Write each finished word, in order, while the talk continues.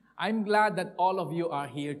I'm glad that all of you are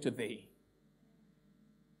here today.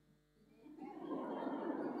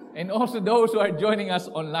 And also those who are joining us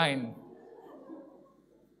online.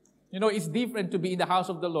 You know, it's different to be in the house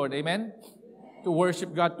of the Lord. Amen? To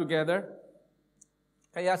worship God together.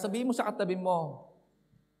 Kaya sabihin mo sa katabi mo,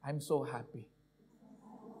 I'm so happy.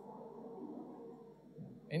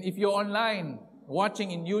 And if you're online,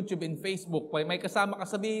 watching in YouTube and Facebook, may kasama ka,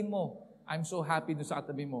 sabihin mo, I'm so happy doon sa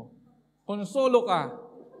katabi mo. Kung solo ka,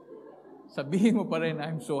 sabihin mo pa rin,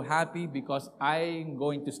 I'm so happy because I'm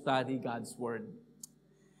going to study God's Word.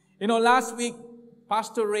 You know, last week,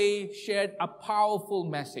 Pastor Ray shared a powerful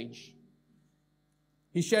message.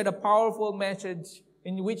 He shared a powerful message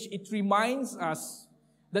in which it reminds us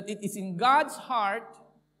that it is in God's heart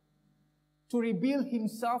to reveal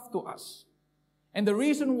Himself to us. And the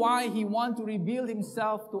reason why He wants to reveal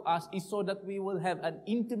Himself to us is so that we will have an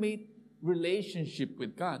intimate relationship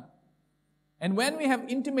with God. And when we have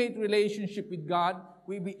intimate relationship with God,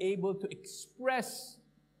 we'll be able to express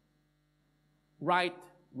right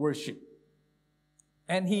worship.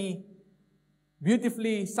 And he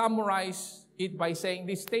beautifully summarized it by saying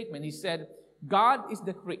this statement. He said, God is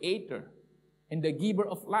the creator and the giver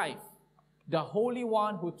of life, the Holy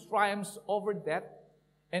One who triumphs over death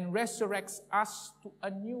and resurrects us to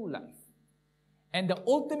a new life. And the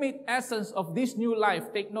ultimate essence of this new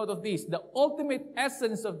life, take note of this, the ultimate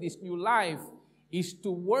essence of this new life is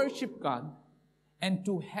to worship God and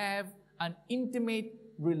to have an intimate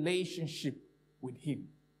relationship with Him.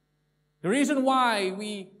 The reason why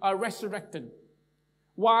we are resurrected,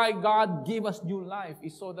 why God gave us new life,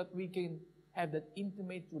 is so that we can have that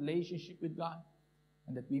intimate relationship with God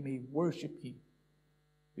and that we may worship Him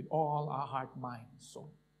with all our heart, mind, and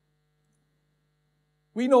soul.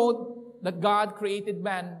 We know that God created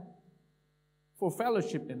man for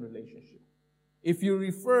fellowship and relationship. If you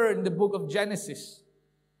refer in the book of Genesis,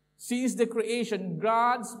 since the creation,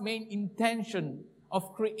 God's main intention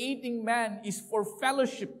of creating man is for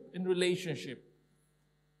fellowship and relationship.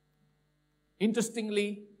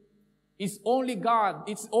 Interestingly, it's only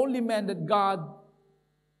man that God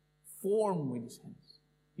formed with His hands.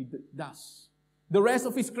 He does. The rest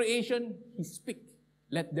of His creation, He speaks,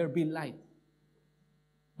 let there be light.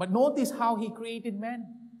 But notice how He created man.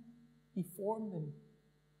 He formed them.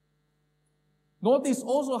 Notice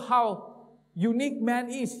also how unique man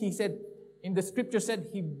is. He said, in the scripture said,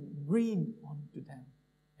 He breathed onto them.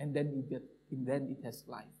 And then it has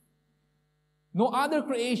life. No other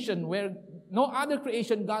creation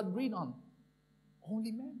God breathed on.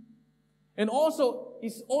 Only man. And also,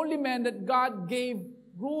 it's only man that God gave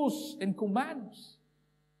rules and commands.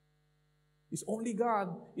 It's only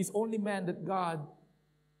man that God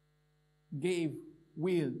gave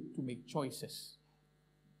will to make choices.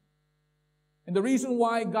 And the reason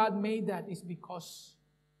why God made that is because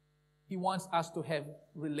He wants us to have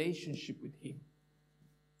relationship with Him.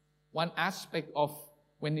 One aspect of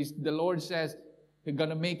when the Lord says we're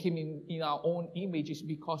going to make Him in our own image is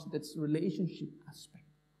because that's relationship aspect.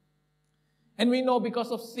 And we know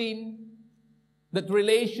because of sin that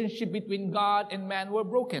relationship between God and man were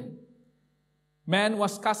broken. Man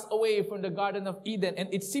was cast away from the Garden of Eden, and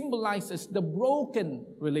it symbolizes the broken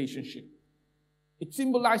relationship. It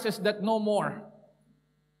symbolizes that no more.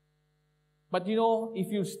 But you know,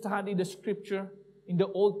 if you study the scripture in the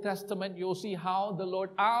Old Testament, you'll see how the Lord,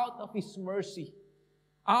 out of His mercy,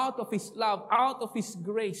 out of His love, out of His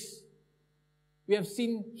grace, we have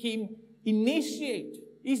seen Him initiate.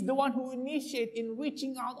 He's the one who initiates in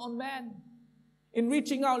reaching out on man. In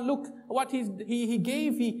reaching out, look what He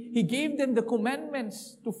gave. He gave them the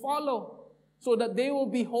commandments to follow so that they will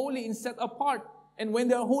be holy and set apart. And when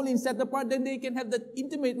they're holy and set apart, then they can have that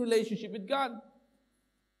intimate relationship with God.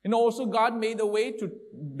 And also God made a way to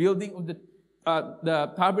building of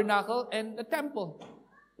the tabernacle and the temple.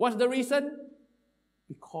 What's the reason?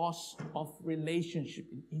 Because of relationship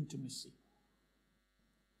and intimacy.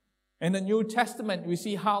 In the New Testament, we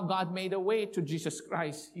see how God made a way to Jesus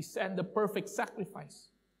Christ. He sent the perfect sacrifice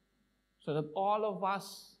so that all of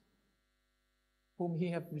us whom He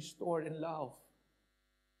has restored in love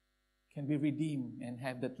can be redeemed and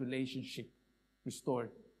have that relationship restored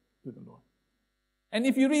to the Lord. And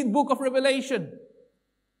if you read book of Revelation,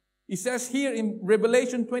 it says here in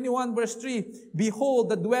Revelation 21 verse 3, Behold,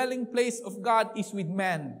 the dwelling place of God is with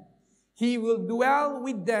man. He will dwell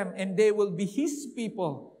with them, and they will be His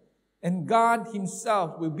people. And God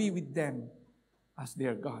Himself will be with them as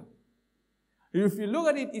their God. If you look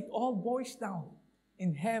at it, it all boils down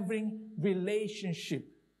in having relationship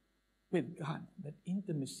with God, that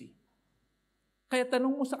intimacy. Kaya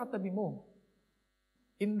tanong mo sa katabi mo,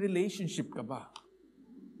 in relationship ka ba?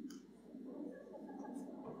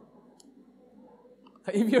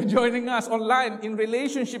 If you're joining us online, in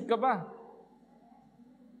relationship ka ba?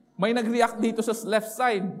 May nag-react dito sa left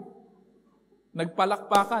side.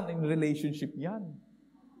 Nagpalakpakan, in relationship yan.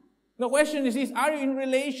 The question is this, are you in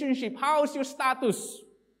relationship? How is your status?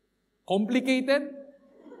 Complicated?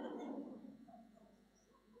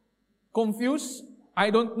 Confused? I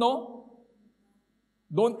don't know?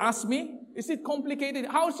 Don't ask me? Is it complicated?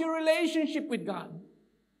 How's your relationship with God?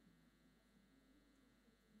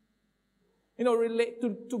 You know,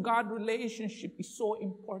 to God, relationship is so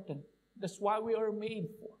important. That's why we are made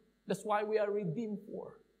for. That's why we are redeemed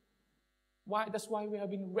for. That's why we have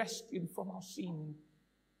been rescued from our sin.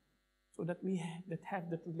 So that we have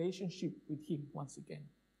that relationship with Him once again.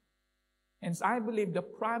 And I believe the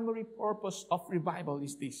primary purpose of revival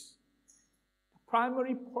is this. The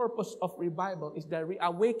primary purpose of revival is the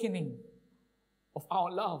reawakening of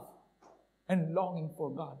our love and longing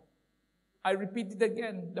for God. I repeat it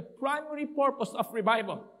again. The primary purpose of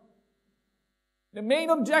revival, the main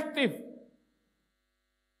objective,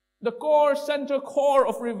 the central core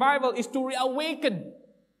of revival is to reawaken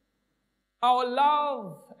our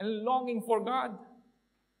love and longing for God.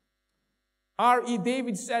 R.E.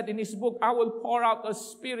 David said in his book, I Will Pour Out the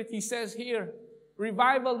Spirit, he says here,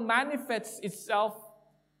 revival manifests itself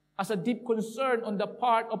as a deep concern on the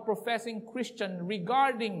part of professing Christians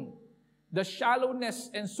regarding the shallowness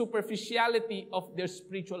and superficiality of their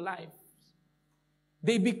spiritual lives.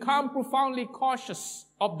 They become profoundly cautious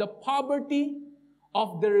of the poverty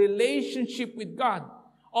of the relationship with God,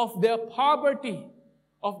 of their poverty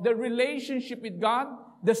of the relationship with God,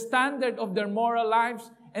 the standard of their moral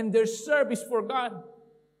lives, and their service for God.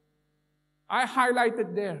 I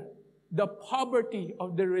highlighted there the poverty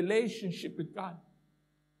of the relationship with God.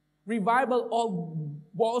 Revival all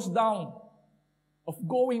boils down of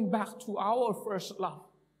going back to our first love.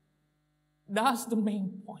 That's the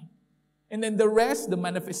main point. And then the rest, the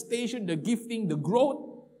manifestation, the gifting, the growth,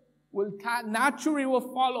 naturally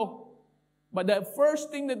will follow. But the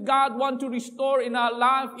first thing that God wants to restore in our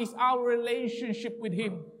life is our relationship with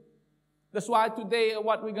Him. That's why today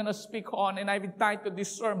what we're going to speak on, and I've entitled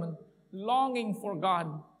this sermon, Longing for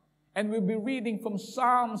God. And we'll be reading from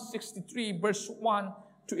Psalm 63, verse 1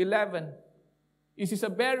 to 11. This is a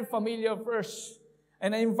very familiar verse.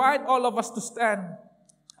 And I invite all of us to stand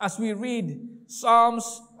as we read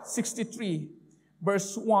Psalms 63,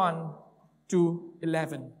 verse 1 to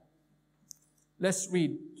 11. Let's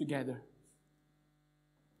read together.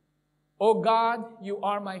 O God, you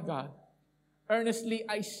are my God. Earnestly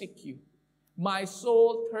I seek you. My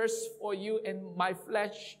soul thirsts for you, and my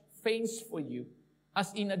flesh faints for you,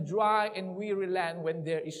 as in a dry and weary land when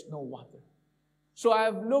there is no water. So I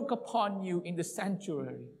have looked upon you in the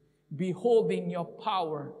sanctuary, beholding your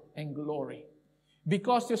power and glory.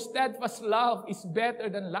 Because your steadfast love is better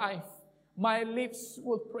than life, my lips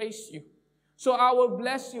will praise you. So I will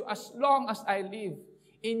bless you as long as I live.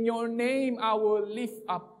 In your name I will lift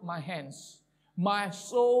up my hands. My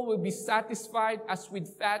soul will be satisfied as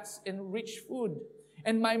with fats and rich food,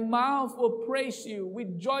 and my mouth will praise you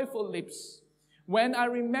with joyful lips. When I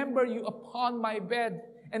remember you upon my bed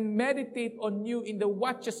and meditate on you in the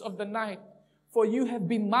watches of the night, for you have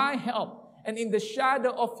been my help, and in the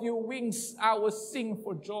shadow of your wings I will sing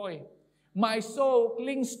for joy. My soul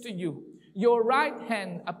clings to you. Your right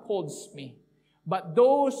hand upholds me. But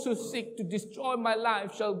those who seek to destroy my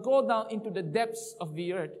life shall go down into the depths of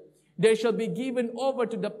the earth. They shall be given over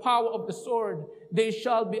to the power of the sword. They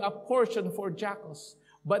shall be a portion for jackals.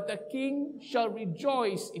 But the king shall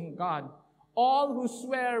rejoice in God. All who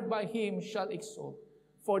swear by him shall exult,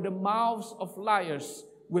 for the mouths of liars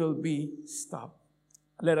will be stopped.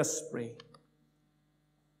 Let us pray.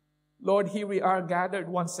 Lord, here we are gathered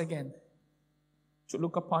once again to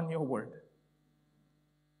look upon your word.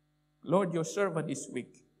 Lord, your servant is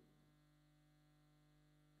weak.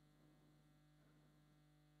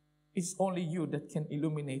 It's only you that can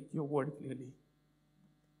illuminate your word clearly.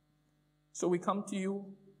 So we come to you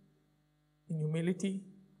in humility,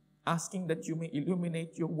 asking that you may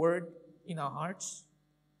illuminate your word in our hearts,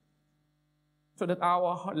 so that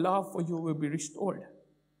our love for you will be restored.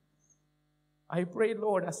 I pray,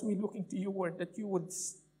 Lord, as we look into your word, that you would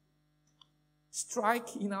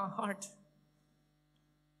strike in our heart,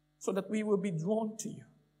 so that we will be drawn to you,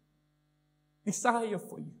 desire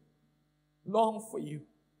for you, long for you.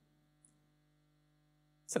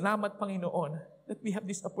 Salamat, Panginoon, that we have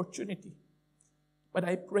this opportunity. But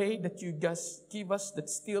I pray that you just give us that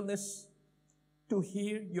stillness to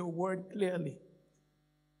hear your word clearly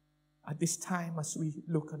at this time as we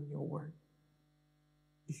look on your word.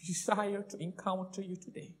 We desire to encounter you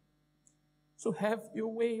today. So have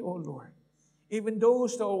your way, O Lord. Even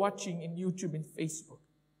those that are watching in YouTube and Facebook,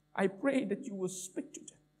 I pray that you will speak to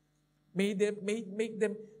them. Make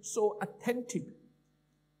them so attentive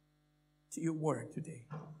to your word today.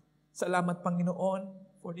 Salamat, Panginoon,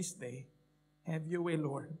 for this day. Have your way,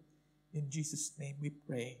 Lord. In Jesus' name we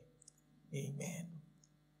pray. Amen.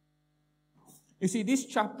 You see, this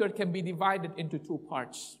chapter can be divided into two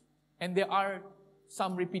parts. And there are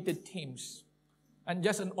some repeated themes. And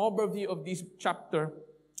just an overview of this chapter,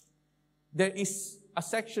 there is a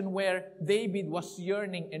section where David was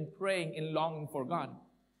yearning and praying and longing for God.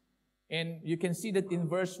 And you can see that in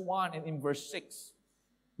verse 1 and in verse 6.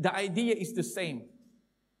 The idea is the same.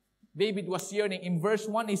 David was yearning. In verse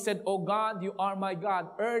 1, he said, "O God, you are my God.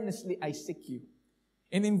 Earnestly I seek you."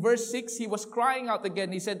 And in verse 6, he was crying out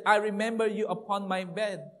again. He said, "I remember you upon my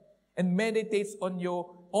bed and meditates on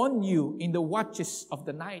you in the watches of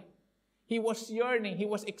the night." He was yearning. He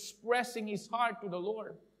was expressing his heart to the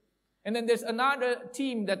Lord. And then there's another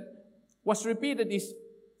theme that was repeated. Is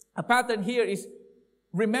a pattern here is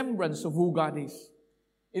remembrance of who God is.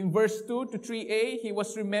 In verse 2 to 3a, he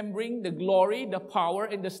was remembering the glory, the power,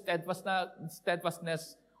 and the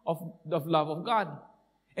steadfastness of the love of God.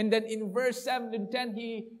 And then in verse 7 and 10,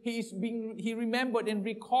 he remembered and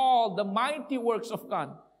recalled the mighty works of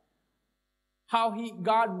God. How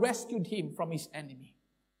God rescued him from his enemy.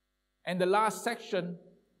 And the last section,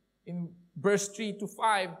 in verse 3 to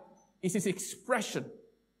 5, is his expression,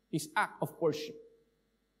 his act of worship.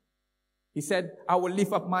 He said, "I will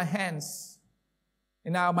lift up my hands,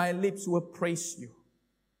 and now my lips will praise you."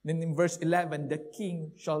 Then in verse 11, "The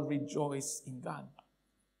king shall rejoice in God."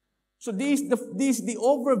 So this is the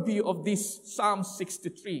overview of this Psalm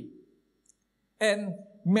 63. And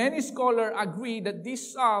many scholars agree that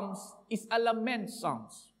this Psalms is a lament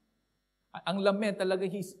Psalms. Ang lament talaga,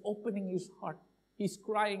 he's opening his heart. He's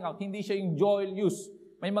crying out. Hindi siya yung joyous.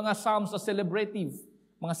 May mga Psalms na celebrative,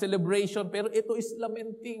 mga celebration, pero ito is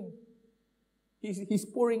lamenting. He's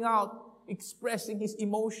pouring out, expressing his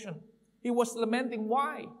emotion. He was lamenting.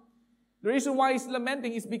 Why? The reason why he's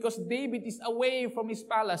lamenting is because David is away from his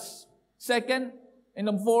palace. Second, and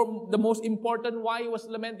the most important why he was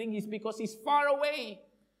lamenting is because he's far away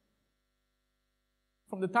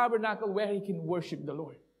from the tabernacle where he can worship the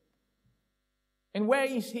Lord. And where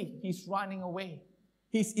is he? He's running away.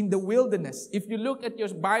 He's in the wilderness. If you look at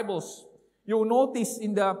your Bibles, you'll notice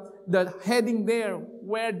in the heading there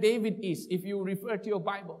where David is, if you refer to your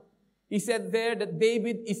Bible. He said there that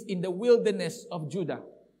David is in the wilderness of Judah.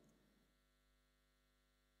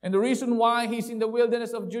 And the reason why he's in the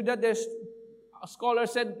wilderness of Judah, a scholar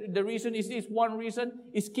said the reason is this. One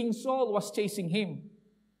reason is King Saul was chasing him.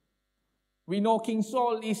 We know King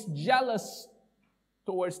Saul is jealous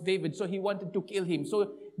towards David, so he wanted to kill him.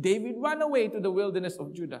 So David ran away to the wilderness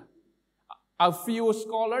of Judah. A few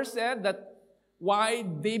scholars said that why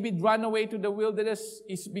David ran away to the wilderness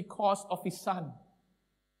is because of his son.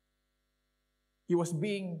 He was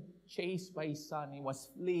being chased by his son. He was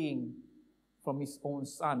fleeing from his own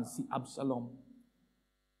son, si Absalom.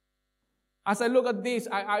 As I look at this,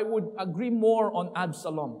 I would agree more on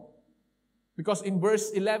Absalom. Because in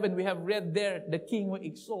verse 11, we have read there, the king will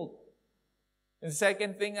exalt. And the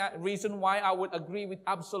second reason why I would agree with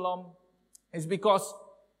Absalom is because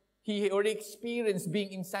he already experienced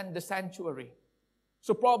being in the sanctuary.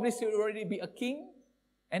 So probably he will already be a king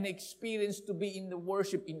and experienced to be in the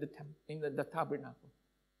worship in the tabernacle.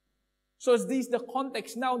 So is this the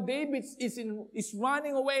context? Now David is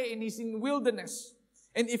running away and he's in wilderness.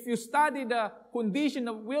 And if you study the condition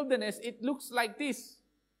of wilderness, it looks like this.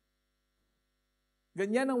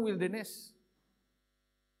 Ganyan ang wilderness.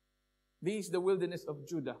 This is the wilderness of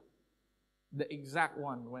Judah. The exact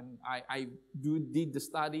one. When I did the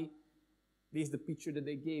study, this is the picture that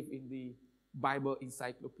they gave in the Bible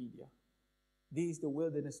Encyclopedia. This is the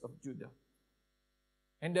wilderness of Judah.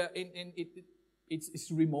 And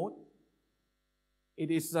it's remote.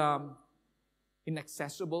 It is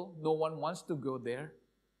inaccessible. No one wants to go there.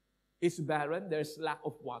 It's barren. There's lack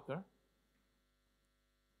of water.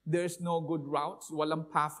 There's no good routes. Walang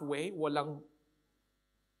pathway. Walang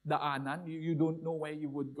daanan. You don't know where you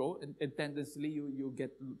would go. And tendency, you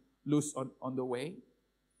get loose on the way.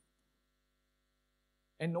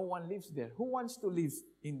 And no one lives there. Who wants to live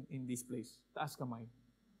in this place? Taas kamay.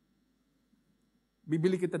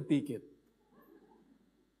 Bibili kitang ticket.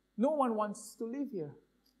 No one wants to live here.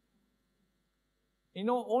 You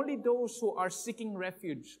know, only those who are seeking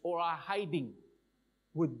refuge or are hiding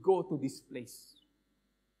would go to this place.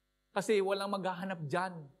 Kasi walang maghahanap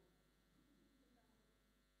dyan.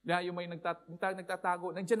 Kaya yung may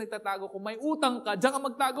nagtatago, nandiyan nagtatago, kung may utang ka, dyan ka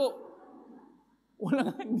magtago.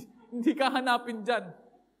 Walang, hindi ka hanapin dyan.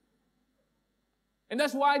 And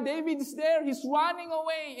that's why David is there. He's running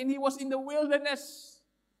away and he was in the wilderness.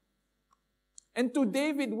 And to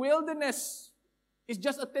David, wilderness is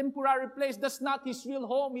just a temporary place. That's not his real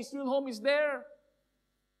home. His real home is there.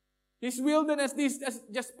 His wilderness is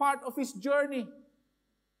just part of his journey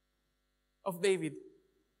of David.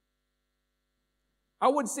 I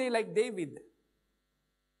would say like David,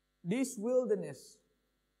 this wilderness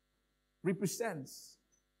represents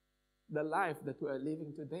the life that we are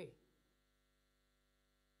living today.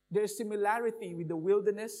 There's similarity with the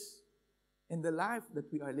wilderness and the life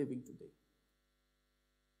that we are living today.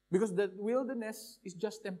 Because the wilderness is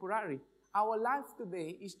just temporary. Our life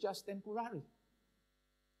today is just temporary.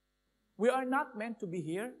 We are not meant to be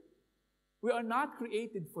here. We are not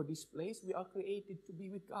created for this place. We are created to be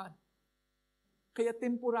with God. Kaya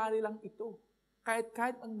temporary lang ito. Kahit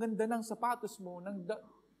ang ganda ng sapatos mo,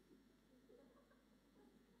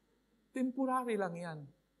 temporary lang yan.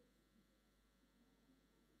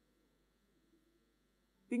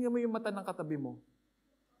 Tingnan mo yung mata ng katabi mo.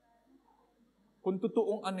 Kung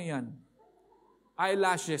totoong ano yan,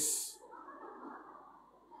 eyelashes.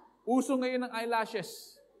 Uso ngayon ng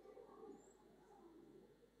eyelashes.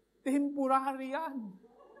 Temporary yan.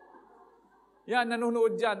 Yan,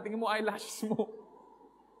 nanonood dyan. Tingnan mo eyelashes mo.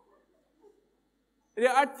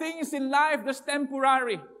 There are things in life that's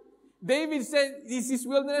temporary. David said, this is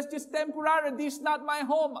wilderness, just temporary. This is not my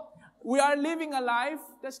home. We are living a life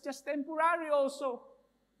that's just temporary also.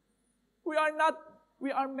 We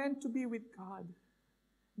are meant to be with God.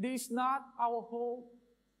 This is not our home.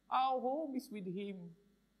 Our home is with Him.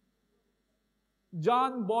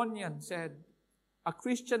 John Bunyan said, a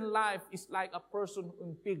Christian life is like a person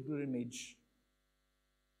on pilgrimage,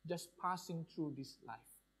 just passing through this life,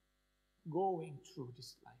 going through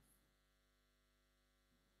this life.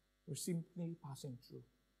 We're simply passing through.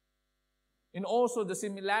 And also the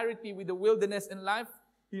similarity with the wilderness and life,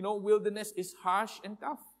 wilderness is harsh and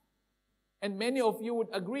tough. And many of you would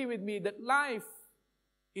agree with me that life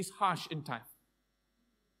is harsh and tough.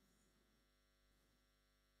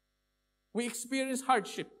 We experience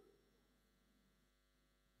hardship.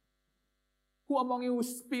 Who among you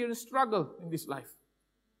experience struggle in this life?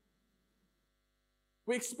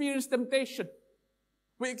 We experience temptation.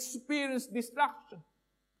 We experience distraction.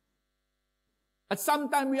 At some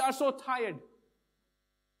time, we are so tired.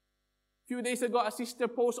 A few days ago, a sister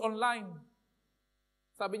posted online.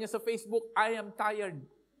 Sabi niya sa Facebook, I am tired.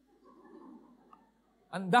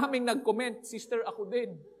 Ang daming nag-comment, sister, ako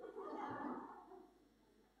din.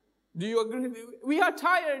 Do you agree? We are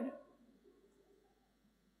tired.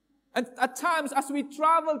 And at times, as we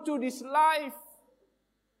travel through this life,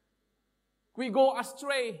 we go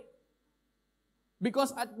astray.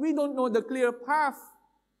 Because we don't know the clear path.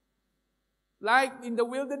 Like in the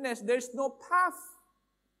wilderness, there's no path.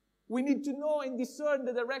 We need to know and discern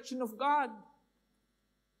the direction of God.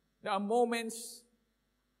 There are moments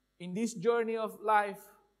in this journey of life,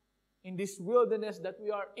 in this wilderness that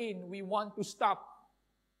we are in, we want to stop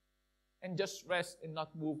and just rest and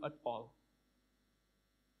not move at all.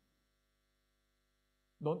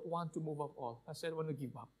 Don't want to move at all. I said, I want to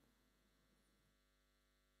give up.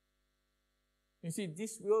 You see,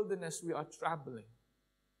 this wilderness we are traveling,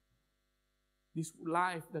 this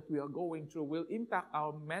life that we are going through will impact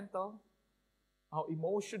our mental, our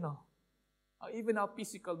emotional, even our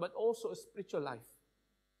physical, but also a spiritual life.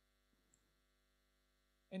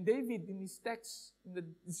 And David, in his text,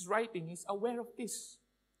 his writing, is aware of this.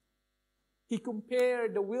 He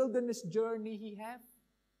compared the wilderness journey he had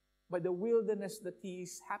by the wilderness that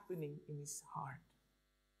is happening in his heart.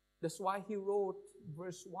 That's why he wrote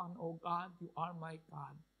verse 1, "O God, you are my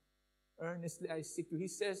God. Earnestly I seek you." He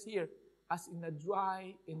says here, as in a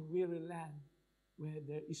dry and weary land where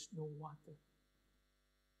there is no water.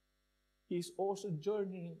 He is also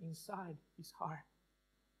journeying inside his heart.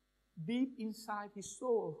 Deep inside his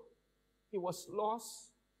soul, he was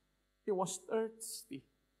lost, he was thirsty,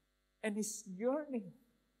 and he's yearning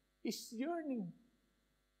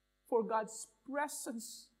for God's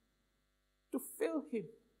presence to fill him.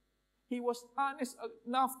 He was honest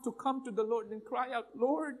enough to come to the Lord and cry out,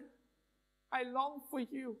 "Lord, I long for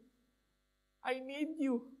you. I need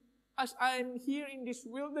you. As I am here in this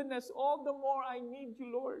wilderness, all the more I need you,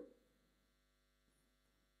 Lord."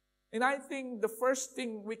 And I think the first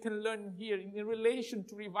thing we can learn here in relation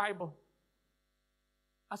to revival,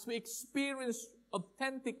 as we experience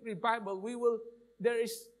authentic revival, there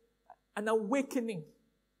is an awakening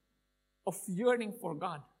of yearning for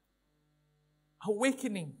God.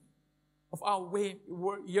 Awakening of our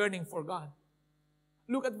yearning for God.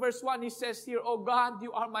 Look at verse 1. He says here, "O God,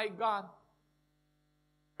 you are my God.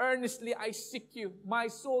 Earnestly I seek you. My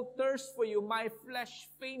soul thirsts for you. My flesh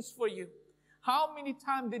faints for you. How many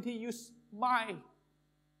times did he use my?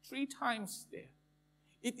 3 times there.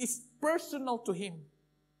 It is personal to him.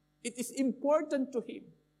 It is important to him.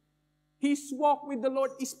 His walk with the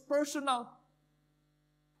Lord is personal.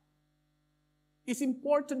 It's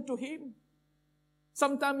important to him.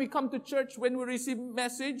 Sometimes we come to church when we receive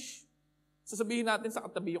message, sasabihin natin, sa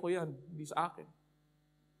katabi ko yan, hindi sa akin.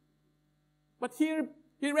 But here,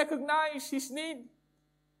 he recognized his need.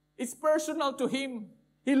 It's personal to him.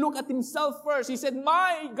 He looked at himself first. He said,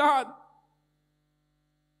 my God,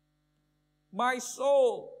 my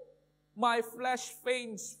soul, my flesh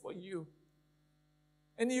faints for you.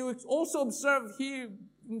 And you also observe here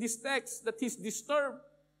in this text that he's disturbed.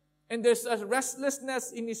 And there's a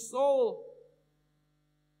restlessness in his soul.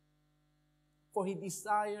 For he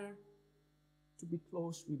desired to be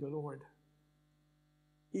close with the Lord.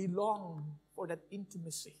 He longed for that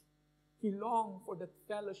intimacy. He longed for that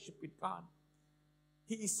fellowship with God.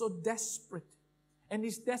 He is so desperate. And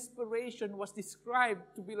his desperation was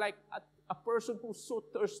described to be like a person who's so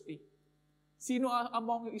thirsty. Sino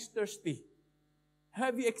among you is thirsty?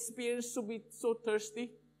 Have you experienced to be so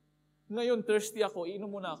thirsty? Ngayon, thirsty ako.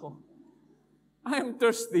 Inom muna ako. I am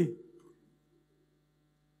thirsty.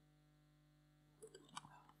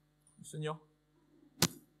 Gusto nyo?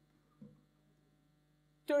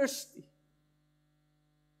 Thirsty.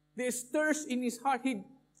 There's thirst in his heart. He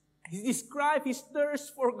described his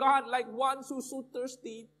thirst for God like one who's so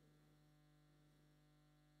thirsty.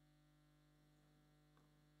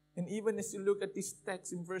 And even as you look at this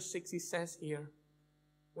text in verse 6, he says here,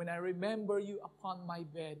 when I remember you upon my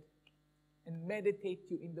bed and meditate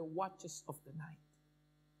you in the watches of the night.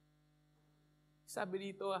 Sabi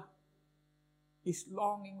dito, his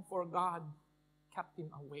longing for God kept him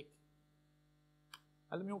awake.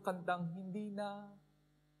 Alam niyo yung kantang, hindi na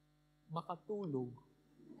makatulog.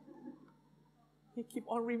 He keep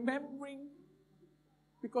on remembering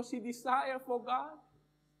because he desire for God.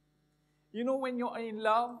 You know when you're in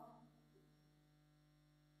love,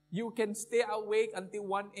 you can stay awake until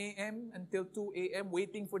 1 a.m., until 2 a.m.,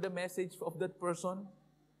 waiting for the message of that person.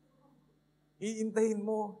 Iintayin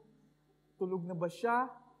mo, tulog na ba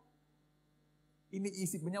siya?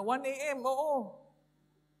 Iniisip mo niya, 1 a.m., oo.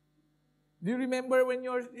 Do you remember when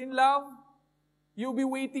you're in love? You'll be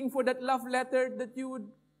waiting for that love letter that you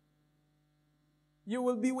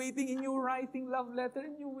will be waiting in your writing love letter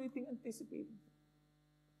and you're waiting, anticipating.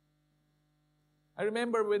 I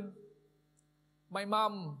remember when my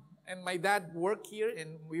mom and my dad worked here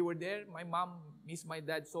and we were there. My mom missed my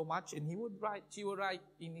dad so much and she would write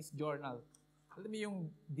in his journal. Alam mo yung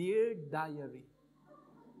Dear Diary.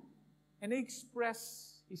 And he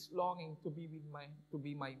expressed his longing to be with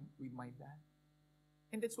my dad.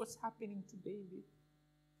 And that's what's happening to David.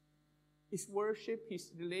 His worship,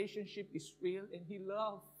 his relationship is real, and he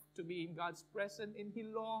loved to be in God's presence, and he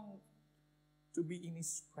longed to be in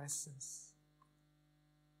his presence.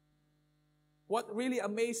 What really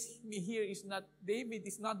amazed me here is not David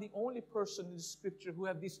is not the only person in the scripture who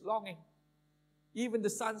have this longing. Even the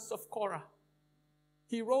sons of Korah.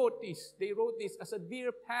 They wrote this, as a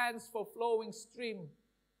deer pants for flowing stream,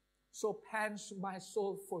 so pants my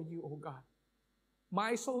soul for you, O God.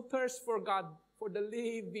 My soul thirsts for God, for the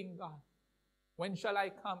living God. When shall I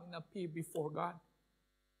come and appear before God?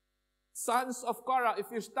 Sons of Korah, if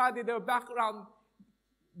you study their background,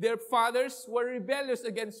 their fathers were rebellious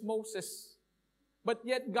against Moses. But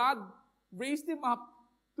yet God raised them up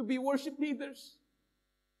to be worship leaders.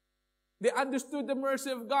 They understood the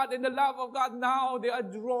mercy of God and the love of God. Now they are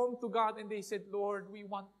drawn to God and they said, Lord, we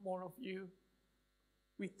want more of you.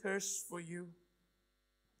 We thirst for you.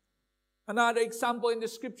 Another example in the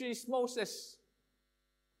scripture is Moses.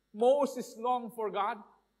 Moses longed for God.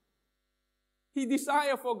 He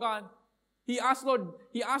desired for God. He asked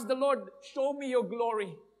the Lord, show me your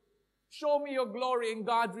glory. Show me your glory. And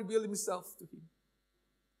God revealed himself to him.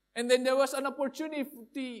 And then there was an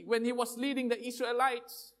opportunity when he was leading the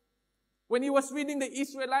Israelites. When he was leading the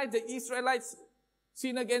Israelites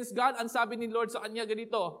sin against God. Ang sabi ni Lord sa kanya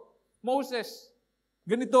ganito, Moses,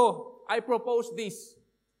 ganito, I propose this.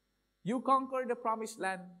 You conquer the promised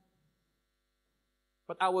land,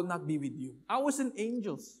 but I will not be with you. I will send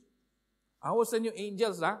angels. I will send you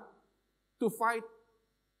angels to fight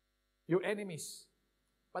your enemies,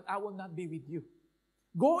 but I will not be with you.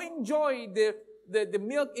 Go enjoy the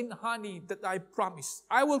milk and honey that I promised.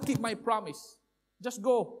 I will keep my promise. Just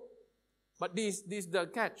go. But this the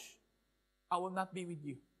catch. I will not be with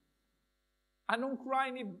you. Anong cry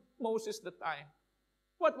ni Moses that time?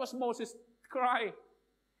 What was Moses' cry?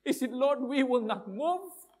 He said, Lord, we will not move.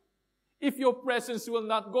 if your presence will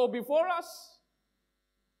not go before us?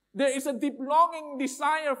 There is a deep longing,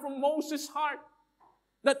 desire from Moses' heart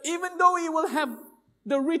that even though he will have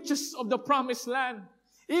the riches of the promised land,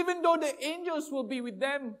 even though the angels will be with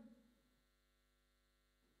them,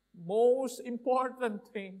 most important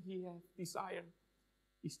thing he has desired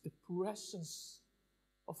is the presence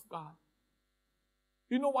of God.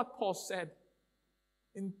 You know what Paul said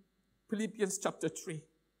in Philippians chapter 3?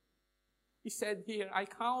 He said here, I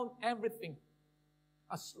count everything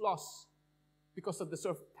as loss because of the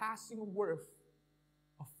surpassing worth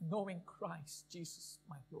of knowing Christ Jesus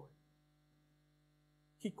my Lord.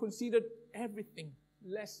 He considered everything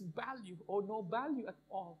less value or no value at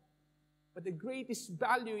all. But the greatest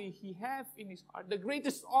value he has in his heart, the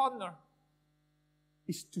greatest honor,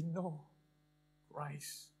 is to know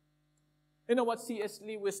Christ. You know what C.S.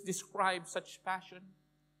 Lewis described such passion?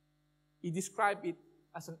 He described it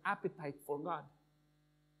as an appetite for God.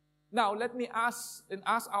 Now, let me ask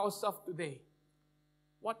ourselves today,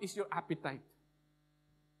 what is your appetite?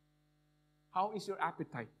 How is your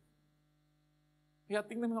appetite? Kaya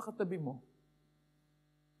tingnan mo na katabi mo.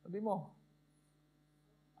 Sabi mo,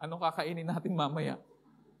 ano kakainin natin mamaya?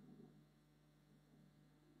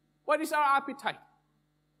 What is our appetite?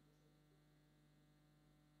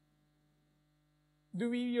 Do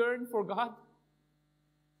we yearn for God?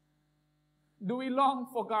 Do we long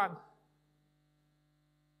for God?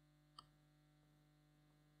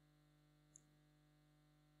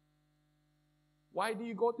 Why do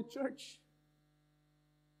you go to church?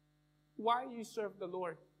 Why do you serve the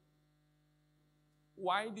Lord?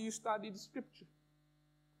 Why do you study the Scripture?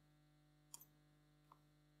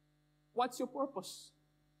 What's your purpose?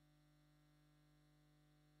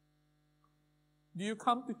 Do you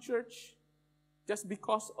come to church just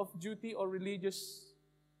because of duty or religious?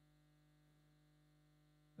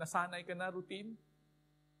 Nasanay ka na routine?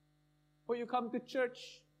 Or you come to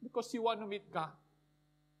church because you want to meet God?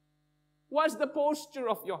 What's the posture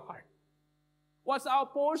of your heart? What's our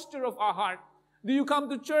posture of our heart? Do you come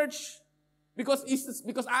to church because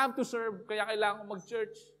I have to serve, kaya kailangan ko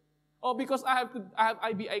mag-church? Or because I have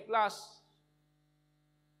IBI class?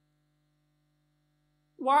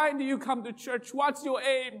 Why do you come to church? What's your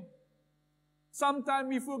aim? Sometimes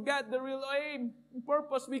we forget the real aim and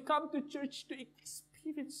purpose. We come to church to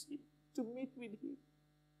experience Him, to meet with Him,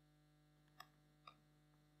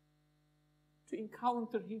 to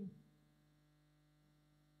encounter Him.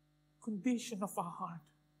 Condition of our heart.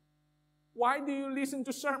 Why do you listen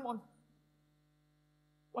to sermon?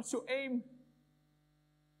 What's your aim?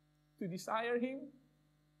 To desire Him?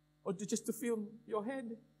 Or just to fill your head?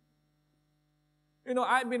 You know,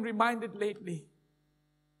 I've been reminded lately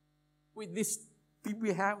with this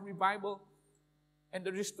we have revival and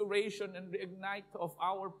the restoration and reignite of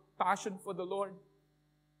our passion for the Lord.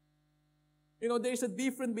 You know, there's a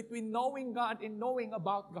difference between knowing God and knowing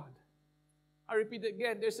about God. I repeat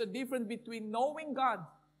again, there's a difference between knowing God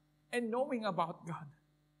and knowing about God.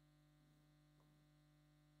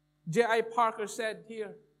 J.I. Parker said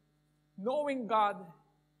here, knowing God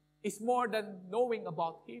is more than knowing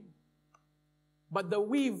about Him. But the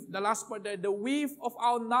last part there, the weave of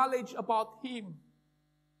our knowledge about Him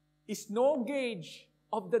is no gauge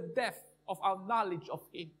of the depth of our knowledge of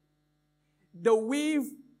Him. The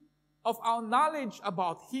weave of our knowledge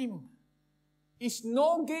about Him is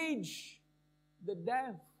no gauge the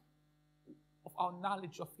depth of our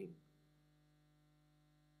knowledge of Him.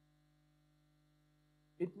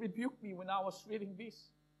 It rebuked me when I was reading this.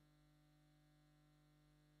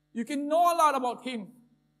 You can know a lot about Him.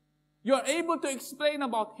 You are able to explain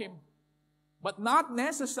about Him. But not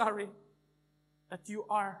necessary that you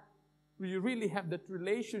really have that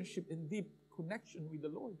relationship and deep connection with the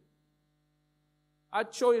Lord.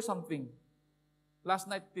 I'd show you something. Last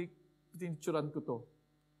night, pininturan ko to.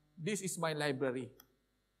 This is my library.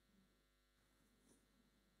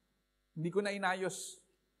 Hindi ko na inayos.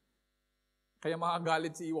 Kaya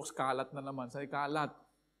makagalit si Iwoks, kalat na naman. Say, kalat.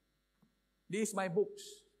 This is my books.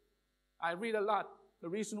 I read a lot. The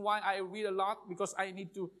reason why I read a lot, because I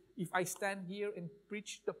need to, if I stand here and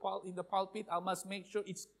preach in the pulpit, I must make sure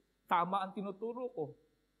it's tama ang tinuturo ko.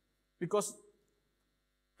 Because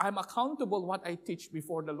I'm accountable what I teach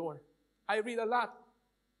before the Lord. I read a lot.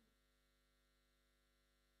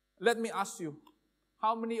 Let me ask you,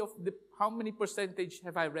 how many percentage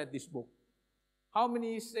have I read this book? How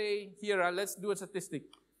many say, here, let's do a statistic.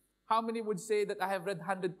 How many would say that I have read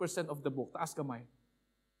 100% of the book? Taas kamay.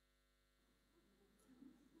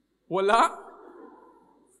 Wala?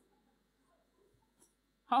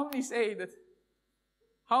 How many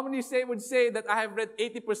would say that I have read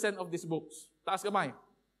 80% of these books? Taas kamay.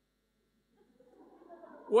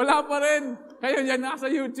 Wala pa rin. Kayo yan, nasa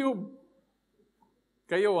YouTube.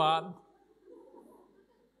 Kayo, ha?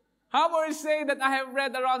 How will you say that I have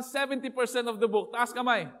read around 70% of the book? Taas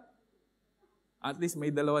kamay. At least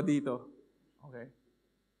may dalawa dito. Okay.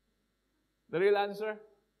 The real answer?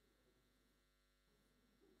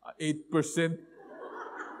 8%.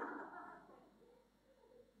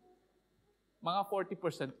 Mga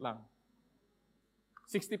 40% lang.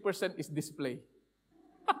 60% is display.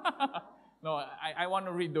 No, I want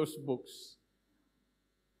to read those books.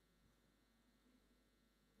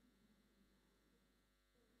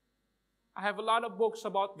 I have a lot of books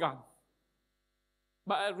about God.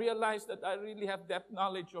 But I realize that I really have depth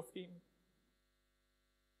knowledge of Him.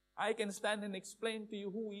 I can stand and explain to you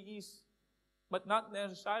who He is, but not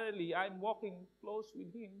necessarily I'm walking close with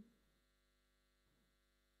Him.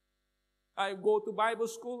 I go to Bible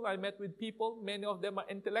school, I met with people, many of them are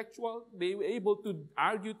intellectual, they were able to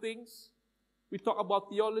argue things. We talk about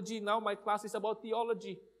theology, now my class is about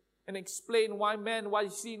theology. And explain why man, why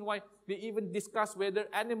sin, why they even discuss whether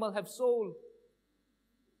animal have soul.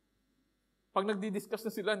 Pag nagdi-discuss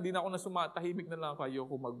na sila, hindi na ako nasuma, tahimik na lang kayo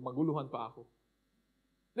kung maguluhan pa ako.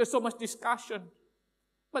 There's so much discussion.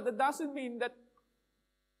 But that doesn't mean that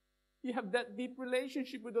you have that deep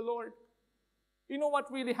relationship with the Lord. You know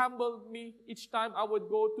what really humbled me each time I would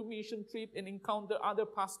go to mission trip and encounter other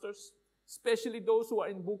pastors, especially those who are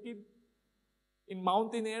in Bukid, in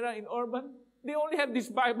mountain area, in urban. They only have this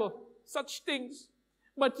Bible, such things.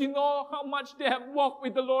 But you know how much they have walked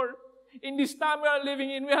with the Lord. In this time we are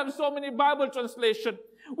living in, we have so many Bible translation.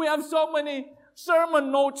 We have so many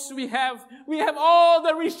sermon notes we have. We have all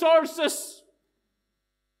the resources.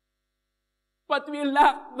 But we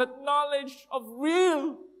lack that knowledge of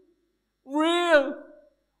real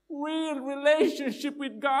relationship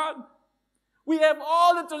with God. We have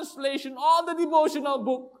all the translation, all the devotional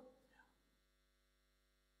book.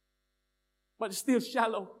 But still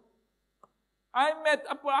shallow. I met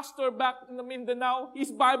a pastor back in the Mindanao.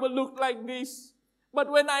 His Bible looked like this.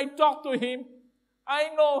 But when I talk to him, I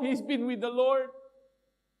know he's been with the Lord.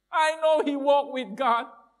 I know he walked with God.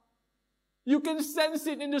 You can sense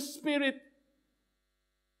it in the Spirit.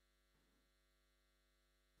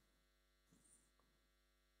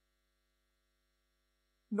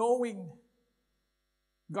 Knowing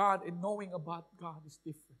God and knowing about God is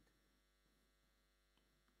different.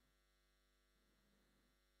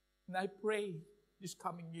 And I pray this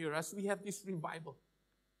coming year, as we have this revival,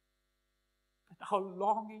 that our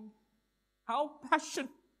longing, our passion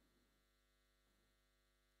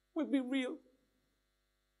will be real.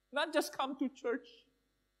 Not just come to church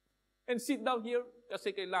and sit down here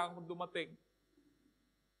kasi kailangan kong dumating.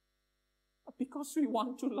 But because we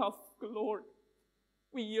want to love the Lord,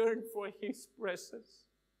 we yearn for His presence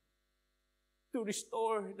to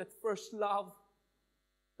restore that first love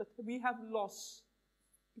that we have lost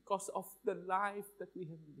because of the life that we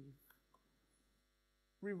have lived.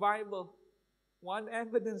 Revival, one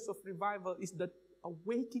evidence of revival is that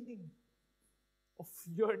awakening of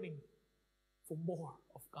yearning for more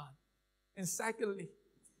of God. And secondly,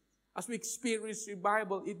 as we experience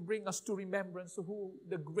revival, it brings us to remembrance of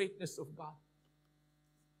the greatness of God.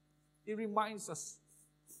 It reminds us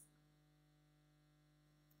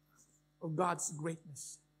of God's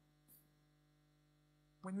greatness.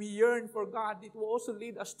 When we yearn for God, it will also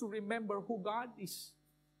lead us to remember who God is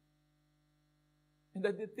and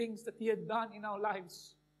that the things that He had done in our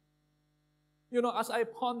lives. You know, as I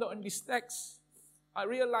ponder on this text, I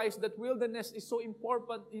realize that wilderness is so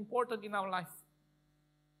important in our life.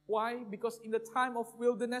 Why? Because in the time of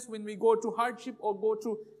wilderness, when we go through hardship or go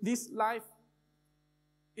through this life,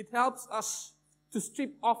 it helps us to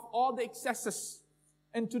strip off all the excesses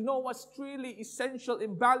and to know what's truly essential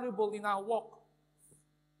and valuable in our walk.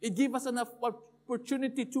 It gives us an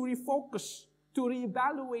opportunity to refocus, to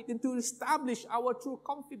reevaluate, and to establish our true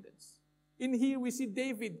confidence. In here we see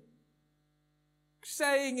David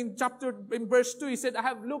saying in verse 2, he said, I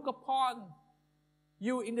have looked upon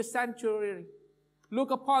you in the sanctuary. Look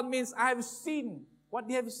upon means I have seen. What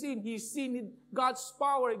he have seen? He's seen God's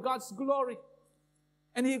power, God's glory.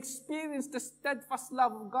 And he experienced the steadfast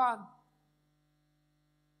love of God.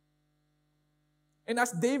 And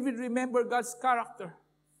as David remembered God's character,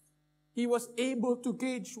 he was able to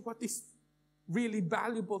gauge what is really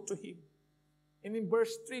valuable to him. And in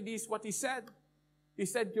verse 3, this is what he said. He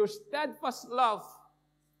said, your steadfast love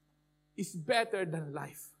is better than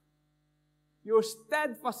life. Your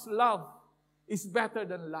steadfast love is better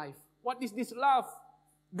than life. What is this love?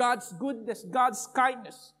 God's goodness, God's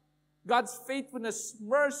kindness, God's faithfulness,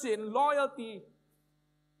 mercy, and loyalty.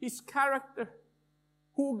 His character.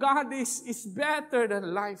 Who God is better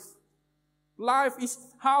than life. Life is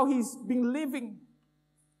how he's been living.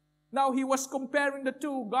 Now he was comparing the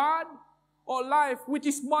two, God or life, which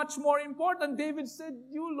is much more important. David said,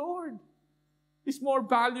 you, Lord, is more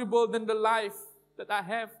valuable than the life that I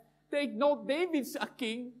have. Take note, David's a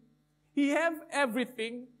king. He have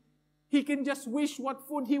everything. He can just wish what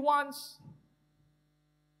food he wants.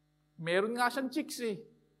 Meron nga siyang chicks eh.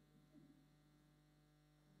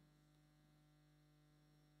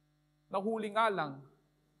 Nahuli nga lang.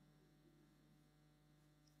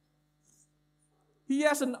 He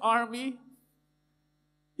has an army.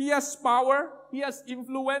 He has power. He has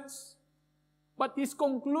influence. But his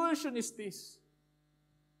conclusion is this: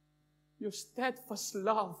 your steadfast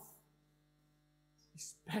love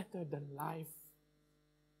is better than life.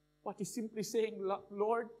 What he's simply saying,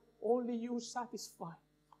 Lord, only you satisfy.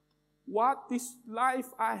 What this life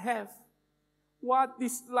I have, what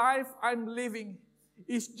this life I'm living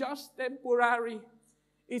is just temporary.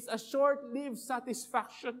 It's a short-lived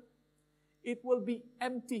satisfaction. It will be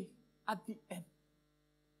empty at the end.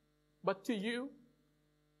 But to you,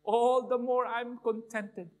 all the more I'm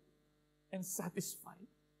contented and satisfied.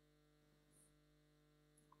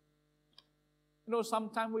 You know,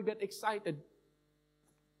 sometimes we get excited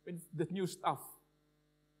with the new stuff.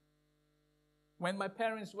 When my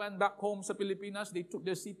parents went back home sa Pilipinas, they took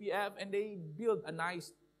their CPF and they built a nice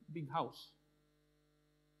big house.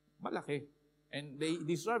 Malaki. And they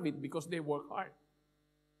deserve it because they work hard.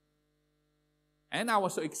 And I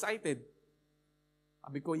was so excited.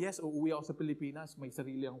 Sabi ko, yes, uuwi ako sa Pilipinas, may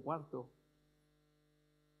sarili ang kwarto.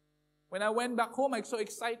 When I went back home, I was so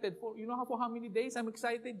excited. For how many days I'm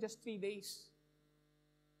excited? Just 3 days.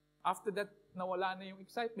 After that, nawala na yung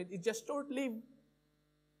excitement. It's just short-lived.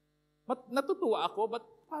 But natutuwa ako, but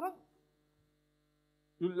parang,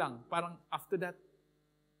 yun lang. Parang after that,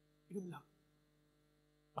 yun lang.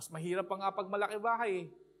 Mas mahirap pa nga pag malaki bahay eh.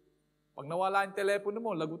 Pag nawala yung telepono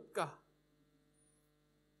mo, lagot ka.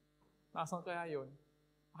 Nasaan kaya yun?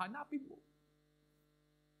 Hanapin mo.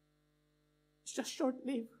 It's just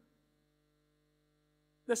short-lived.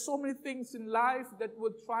 There's so many things in life that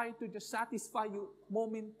would try to just satisfy you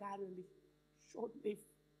momentarily. Short-lived.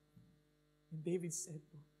 And David said,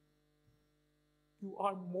 you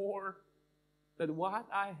are more than what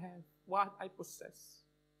I have, what I possess.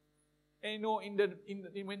 And you know,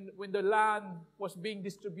 when the land was being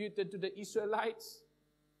distributed to the Israelites,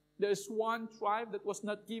 there's one tribe that was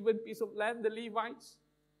not given piece of land, the Levites.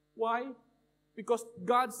 Why? Because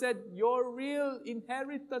God said, your real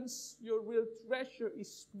inheritance, your real treasure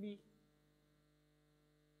is me.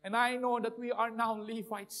 And I know that we are now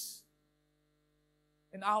Levites.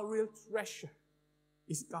 And our real treasure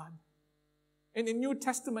is God. In the New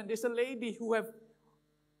Testament, there's a lady who have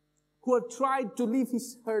tried to live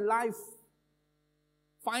her life,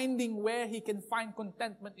 finding where he can find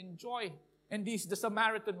contentment and joy. And this is the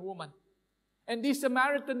Samaritan woman. And this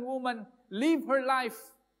Samaritan woman lived her life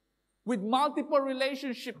with multiple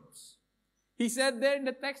relationships. He said there in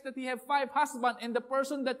the text that he have 5 husbands, and the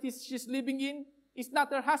person that she's living in is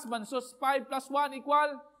not her husband. So 5 plus 1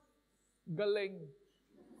 equal galing.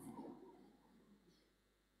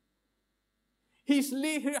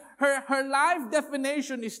 Her life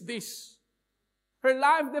definition is this. Her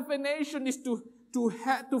life definition is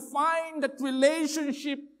to find that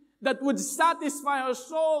relationship that would satisfy her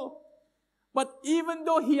soul. But even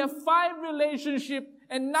though he have 5 relationships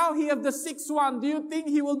and now he have the 6th one, do you think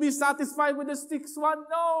he will be satisfied with the 6th one?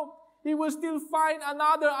 No. He will still find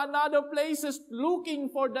another places looking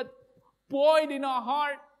for that void in her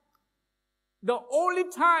heart. The only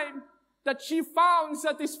time that she found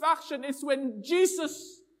satisfaction is when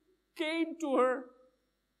Jesus came to her.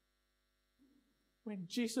 When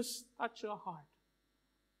Jesus touched her heart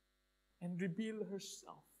and revealed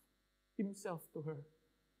himself to her.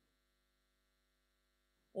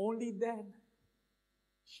 Only then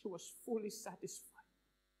she was fully satisfied.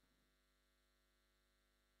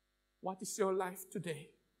 What is your life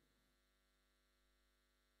today?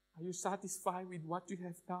 Are you satisfied with what you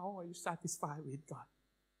have now, or are you satisfied with God?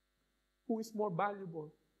 Who is more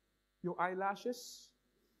valuable? Your eyelashes?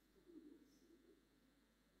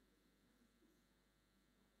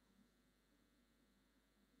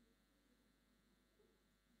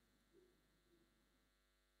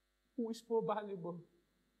 Who is more valuable?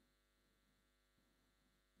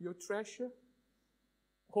 Your treasure?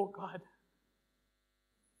 Oh God.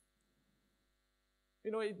 You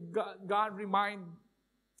know, God reminded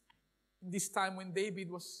this time when David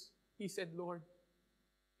he said, Lord,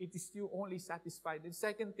 it is you only satisfied. The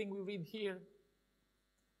second thing we read here,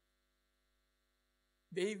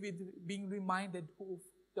 David being reminded of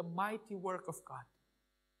the mighty work of God.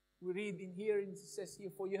 We read in here, it says here,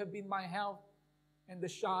 for you have been my help and the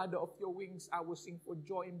shadow of your wings I will sing for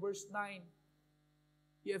joy. In verse 9,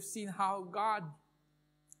 you have seen how God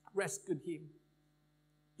rescued him.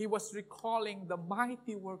 He was recalling the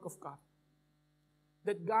mighty work of God,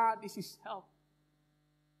 that God is his help,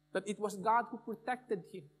 that it was God who protected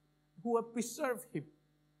him, who have preserved him,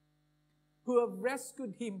 who have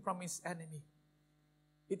rescued him from his enemy.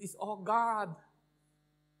 It is all God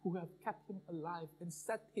who have kept him alive and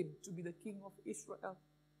set him to be the king of Israel.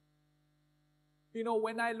 You know,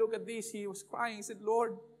 when I look at this, he was crying. He said,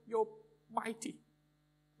 Lord, you're mighty.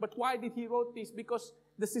 But why did he wrote this? Because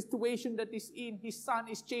the situation that he's in, his son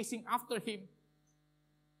is chasing after him.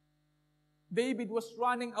 David was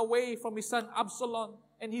running away from his son Absalom,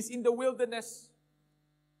 and he's in the wilderness.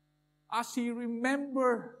 As he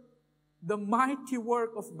remembered the mighty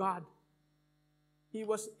work of God, he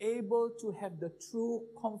was able to have the true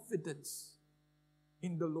confidence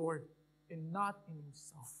in the Lord and not in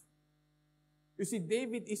himself. You see,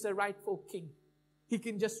 David is a rightful king. He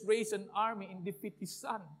can just raise an army and defeat his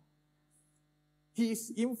son. He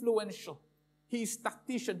is influential. He is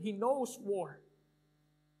tactician. He knows war.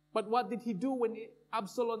 But what did he do when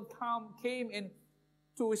Absalom came and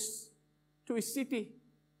to his city?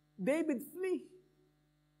 David flee.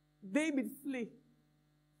 David flee.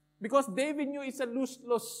 Because David knew it's a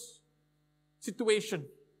lose-lose situation.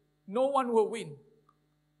 No one will win.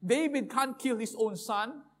 David can't kill his own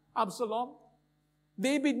son, Absalom.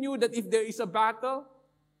 David knew that if there is a battle,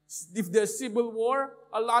 if there's civil war,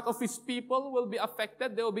 a lot of his people will be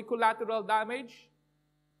affected. There will be collateral damage.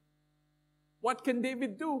 What can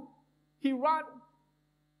David do? He ran.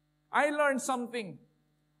 I learned something.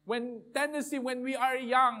 When we are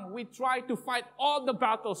young, we try to fight all the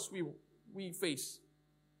battles we face.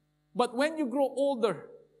 But when you grow older,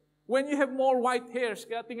 when you have more white hairs,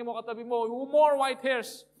 kaya tingin mo katabi mo, more white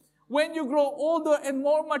hairs. When you grow older and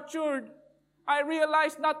more matured, I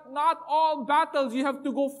realized that not all battles you have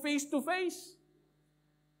to go face to face.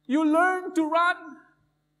 You learn to run.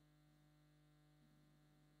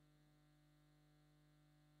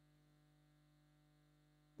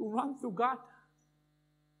 To run to God.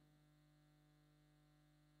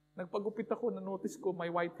 Nagpagupit ako, na-notice ko, may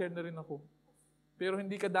white hair na rin ako. Pero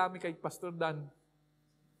hindi kadami kay Pastor Dan.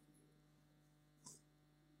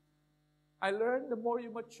 I learned the more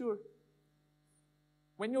you mature.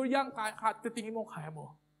 When you're young, tingin mo, kaya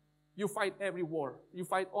mo. You fight every war. You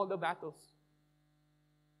fight all the battles.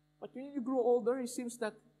 But when you grow older, it seems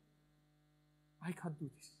that I can't do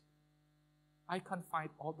this. I can't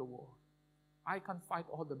fight all the war. I can't fight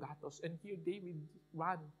all the battles. And here David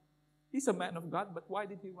ran. He's a man of God, but why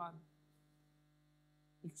did he run?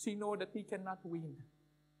 Because he knows that he cannot win.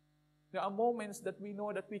 There are moments that we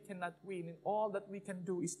know that we cannot win, and all that we can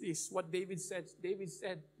do is this, what David said. David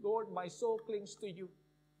said, Lord, my soul clings to you.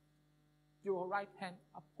 Your right hand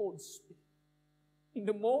upholds me. In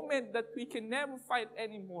the moment that we can never fight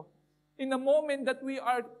anymore, in the moment that we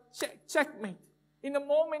are checkmate, in the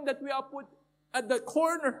moment that we are put at the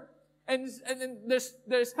corner, and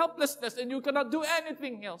there's helplessness, and you cannot do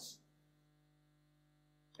anything else.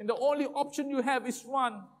 And the only option you have is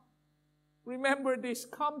run. Remember this,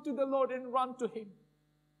 come to the Lord and run to Him.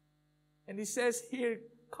 And He says here,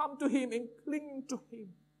 come to Him and cling to Him.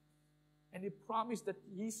 And He promised that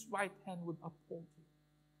His right hand would uphold you.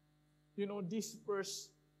 You know, this verse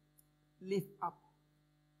lift up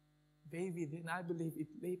David, and I believe it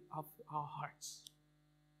lift up our hearts.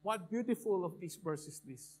 What beautiful of this verse is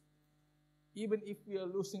this. Even if we are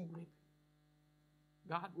losing grip,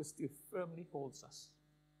 God will still firmly hold us.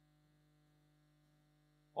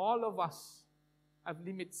 All of us have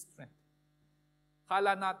limited strength.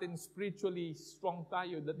 Kala natin spiritually strong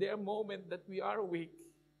tayo, that there are moments that we are weak.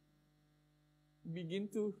 We begin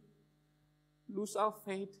to lose our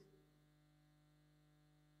faith.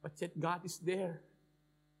 But yet God is there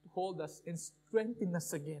to hold us and strengthen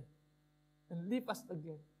us again. And lift us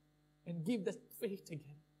again. And give us faith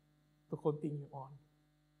again to continue on.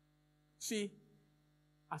 See,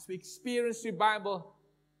 as we experience revival,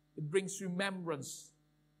 it brings remembrance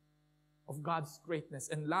of God's greatness.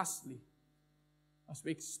 And lastly, as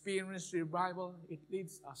we experience revival, it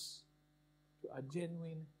leads us to a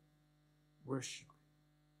genuine worship.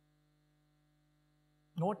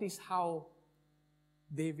 Notice how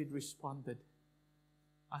David responded.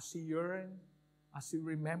 As he yearned, as he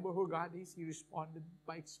remembered who God is, he responded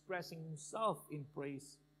by expressing himself in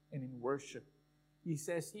praise and in worship. He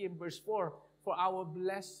says here in verse 4, for I will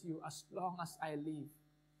bless you as long as I live.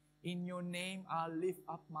 In your name, I'll lift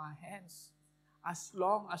up my hands. As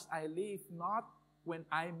long as I live, not when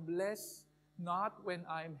I'm blessed, not when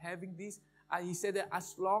I'm having this. He said that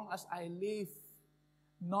as long as I live,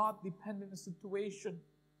 not dependent on the situation.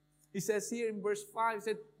 He says here in verse 5, he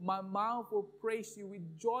said, my mouth will praise you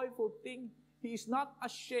with joyful thing. He is not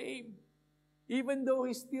ashamed. Even though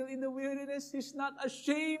he's still in the wilderness, he's not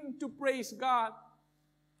ashamed to praise God.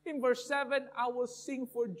 In verse 7, I will sing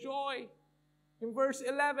for joy. In verse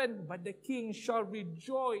 11, but the king shall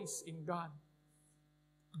rejoice in God.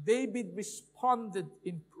 David responded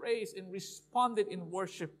in praise and responded in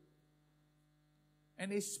worship.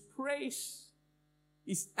 And his praise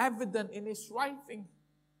is evident in his writing.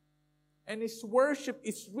 And his worship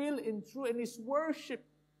is real and true. And his worship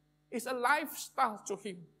is a lifestyle to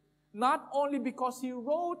him. Not only because he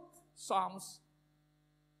wrote Psalms,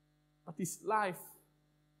 but his life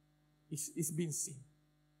is being seen.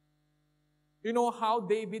 You know how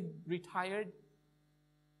David retired?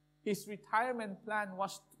 His retirement plan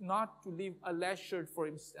was not to live a leisure for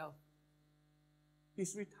himself.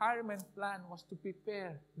 His retirement plan was to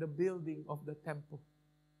prepare the building of the temple.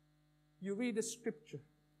 You read the scripture.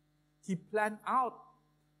 He planned out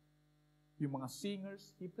yung mga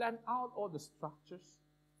singers. He planned out all the structures.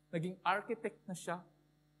 Naging architect na siya.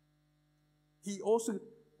 He also,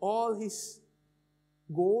 all his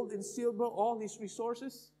gold and silver, all his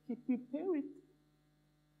resources, he prepared it.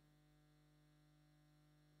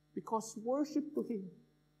 Because worship to him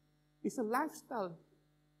is a lifestyle.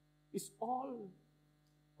 It's all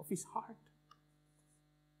of his heart.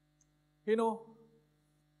 You know,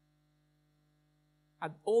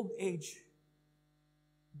 at old age,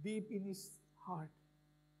 deep in his heart,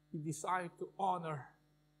 he desired to honor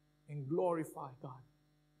and glorify God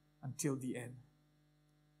until the end.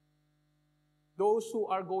 Those who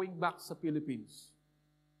are going back sa Philippines,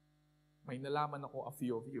 may nalaman ako a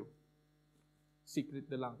few of you. Secret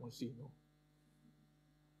na lang kung sino.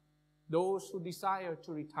 Those who desire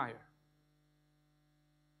to retire,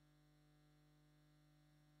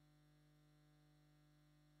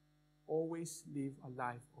 always live a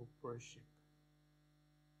life of worship.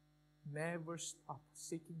 Never stop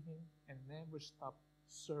seeking Him and never stop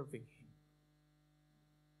serving Him.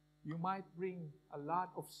 You might bring a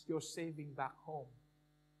lot of your saving back home.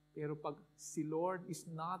 Pero pag si Lord is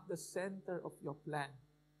not the center of your plan,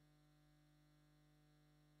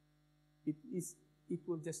 it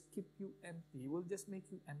will just keep you empty. It will just make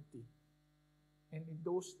you empty. And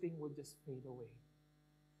those things will just fade away.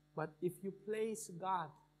 But if you place God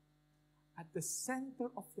at the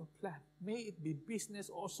center of your plan, may it be business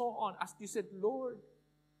or so on, as you said, Lord,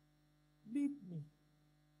 lead me.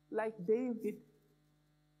 Like David,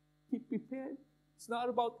 he prepared. It's not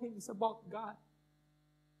about him, it's about God.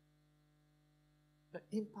 The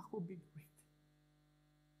impact will be great.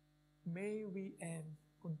 May we end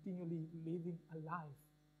continually living a life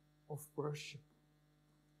of worship.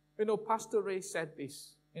 You know, Pastor Ray said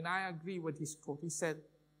this, and I agree with his quote. He said,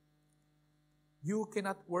 you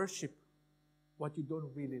cannot worship what you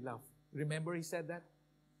don't really love. Remember he said that?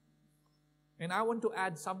 And I want to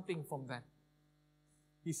add something from that.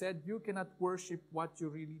 He said, you cannot worship what you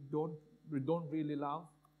really don't really love.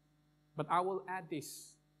 But I will add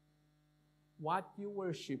this. What you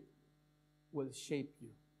worship will shape you.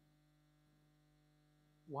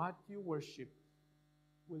 What you worship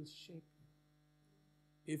will shape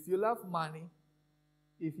you. If you love money,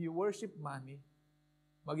 if you worship money,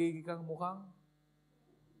 magiging kang mukhang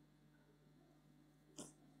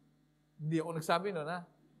hindi ako nagsabi nun, ha?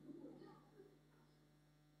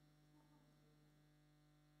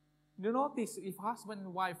 You notice, if husband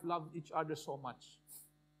and wife love each other so much,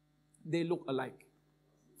 they look alike.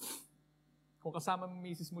 Kung kasama mo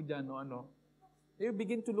misis mo dyan, they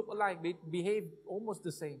begin to look alike. They behave almost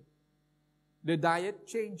the same. Their diet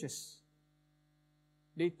changes.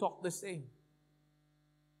 They talk the same.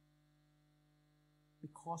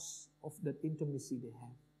 Because of that intimacy they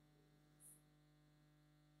have.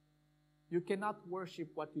 You cannot worship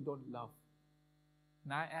what you don't love.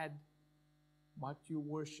 And I add, what you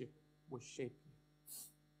worship will shape you.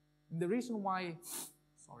 And the reason why,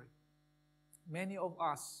 many of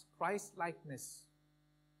us, Christ-likeness,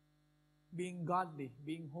 being godly,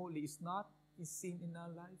 being holy, is not seen in our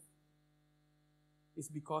life. It's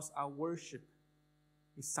because our worship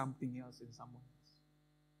is something else in someone else.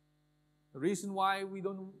 The reason why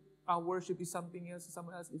our worship is something else in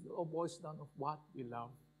someone else is all boils down of what we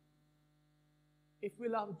love. If we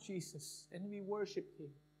love Jesus and we worship Him,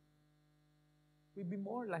 we'll be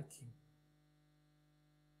more like Him.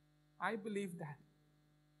 I believe that.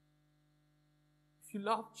 If you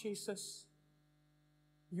love Jesus,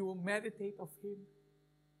 you will meditate of Him,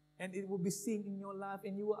 and it will be seen in your life,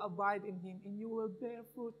 and you will abide in Him, and you will bear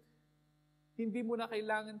fruit. Hindi mo na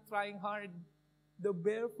kailangan trying hard. The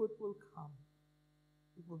bear fruit will come.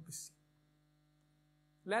 It will be seen.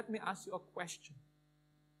 let me ask you a question.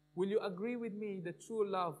 Will you agree with me that true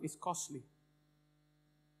love is costly?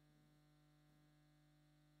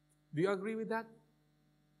 Do you agree with that?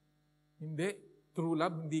 Hindi. True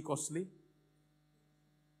love, hindi costly.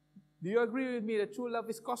 Do you agree with me that true love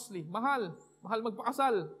is costly? Mahal. Mahal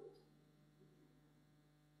magpakasal.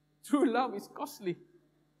 True love is costly.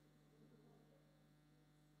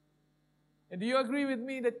 And do you agree with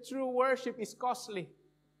me that true worship is costly?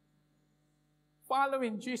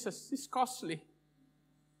 Following Jesus is costly.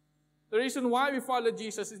 The reason why we follow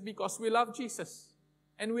Jesus is because we love Jesus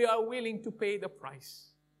and we are willing to pay the price.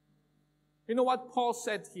 You know what Paul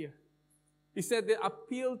said here? He said, "I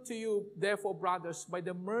appeal to you, therefore, brothers, by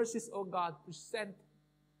the mercies of God, present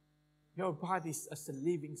your bodies as a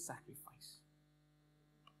living sacrifice."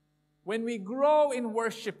 When we grow in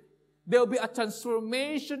worship, there will be a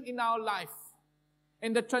transformation in our life.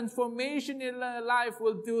 And the transformation in our life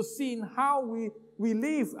will be seen how we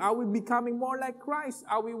live. Are we becoming more like Christ?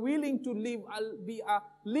 Are we willing to be a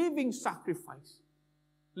living sacrifice?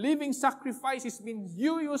 Living sacrifices means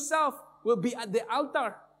you yourself will be at the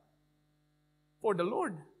altar for the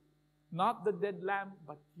Lord. Not the dead lamb,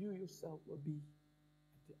 but you yourself will be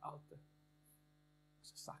at the altar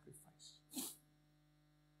as a sacrifice.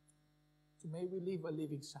 So may we live a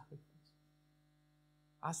living sacrifice.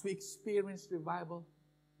 As we experience revival,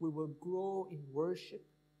 we will grow in worship,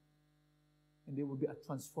 and there will be a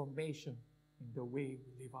transformation in the way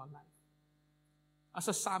we live our life. As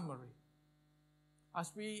a summary,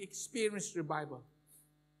 as we experience revival,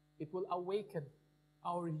 it will awaken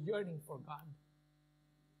our yearning for God.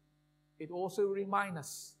 It also reminds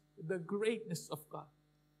us the greatness of God,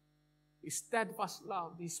 His steadfast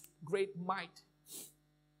love, His great might.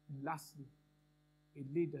 And lastly, it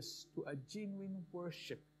leads us to a genuine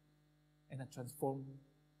worship and a transformed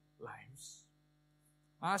lives.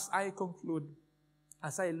 As I conclude,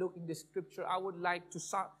 as I look in the scripture, I would like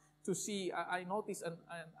to see, I notice an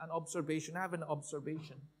observation. I have an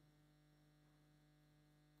observation.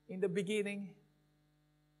 In the beginning,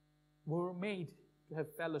 we were made to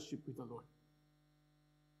have fellowship with the Lord.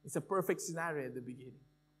 It's a perfect scenario at the beginning.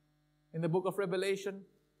 In the book of Revelation,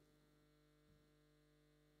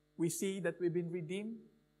 we see that we've been redeemed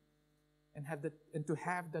and to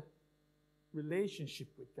have that relationship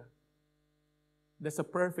with God. That's a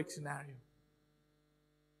perfect scenario.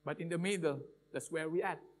 But in the middle, that's where we're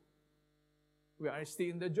at. We are still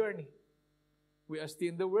in the journey. We are still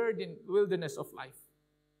in the wilderness of life.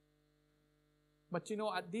 But you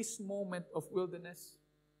know, at this moment of wilderness,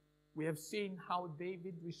 we have seen how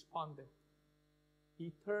David responded.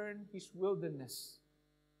 He turned his wilderness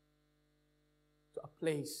to a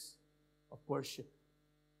place of worship.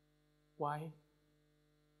 Why?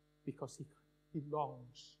 Because he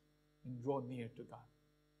longs and draws near to God.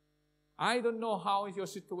 I don't know how your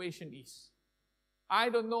situation is. I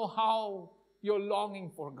don't know how you're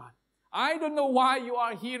longing for God. I don't know why you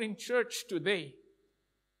are here in church today.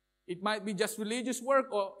 It might be just religious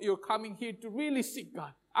work, or you're coming here to really seek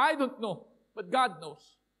God. I don't know, but God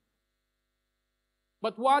knows.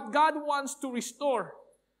 But what God wants to restore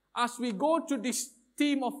as we go to this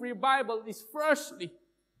theme of revival is firstly,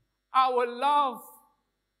 our love,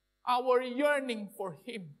 our yearning for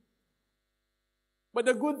Him. But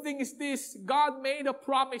the good thing is this, God made a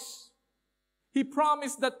promise. He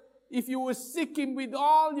promised that if you will seek Him with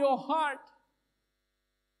all your heart,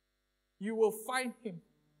 you will find Him.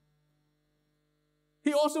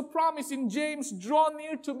 He also promised in James, draw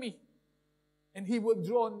near to me, and He will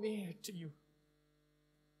draw near to you.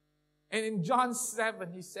 And in John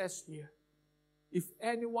 7, He says here, if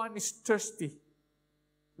anyone is thirsty,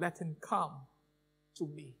 let him come to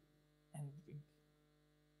me and drink.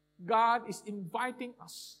 God is inviting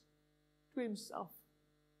us to Himself.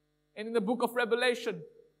 And in the book of Revelation,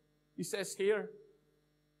 He says here,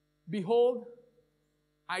 behold,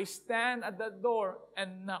 I stand at the door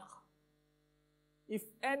and knock. If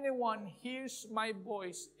anyone hears my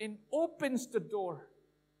voice and opens the door,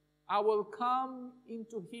 I will come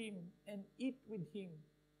into him and eat with him,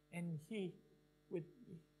 and he with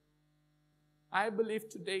me. I believe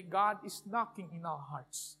today God is knocking in our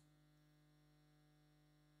hearts.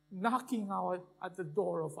 Knocking at the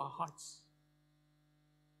door of our hearts.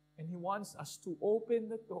 And He wants us to open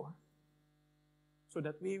the door so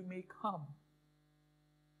that we may come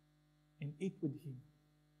and eat with Him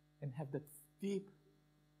and have that deep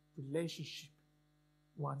relationship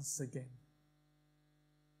once again.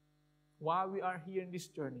 While we are here in this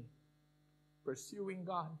journey, pursuing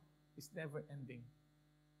God is never ending.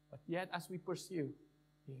 But yet, as we pursue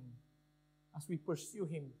Him,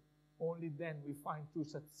 only then we find true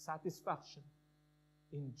satisfaction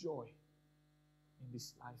in joy in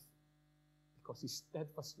this life, because His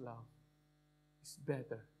steadfast love is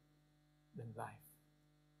better than life.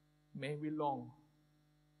 May we long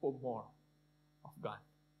for more of God.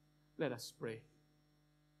 Let us pray.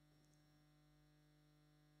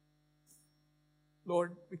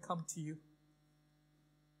 Lord, we come to You.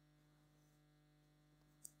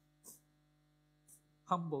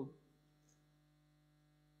 Humbled.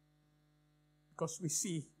 Because we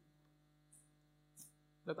see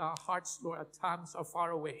that our hearts, Lord, at times are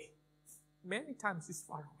far away. Many times it's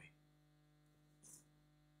far away.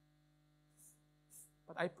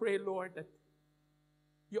 But I pray, Lord, that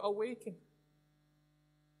You awaken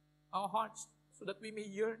our hearts so that we may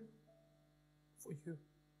yearn for You.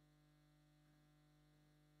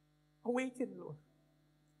 Awaken, Lord.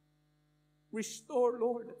 Restore,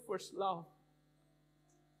 Lord, that first love,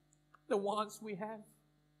 the ones we have.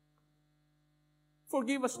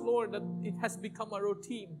 Forgive us, Lord, that it has become a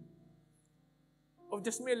routine of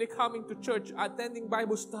just merely coming to church, attending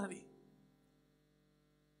Bible study,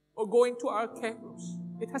 or going to our campus.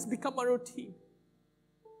 It has become a routine.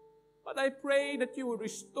 But I pray that You will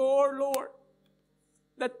restore, Lord,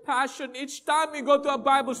 that passion each time we go to a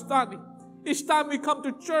Bible study, each time we come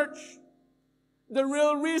to church. The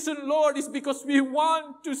real reason, Lord, is because we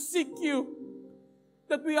want to seek You,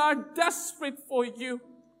 that we are desperate for You.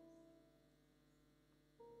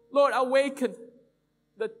 Lord, awaken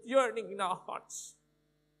that yearning in our hearts.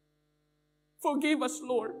 Forgive us,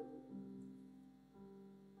 Lord.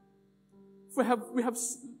 We have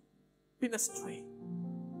been astray.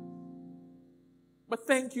 But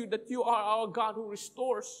thank You that You are our God who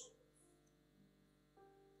restores.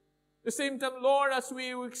 At the same time, Lord, as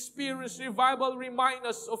we experience revival, remind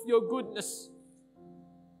us of Your goodness.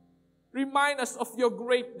 Remind us of Your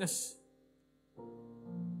greatness.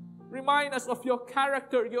 Remind us of Your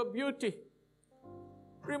character, Your beauty.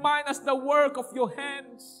 Remind us the work of Your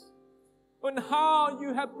hands, on how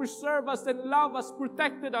You have preserved us and loved us,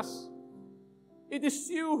 protected us. It is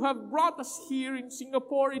You who have brought us here in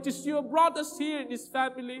Singapore. It is You who have brought us here in this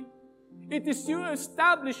family. It is You who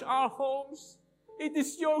established our homes. It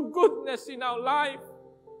is Your goodness in our life,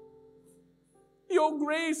 Your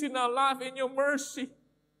grace in our life, and Your mercy.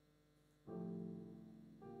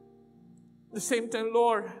 At the same time,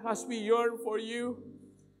 Lord, as we yearn for You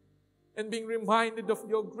and being reminded of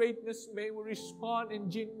Your greatness, may we respond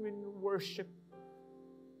in genuine worship.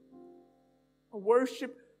 A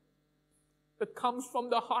worship that comes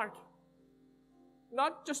from the heart.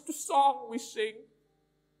 Not just a song we sing,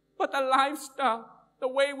 but a lifestyle, the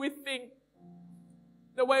way we think,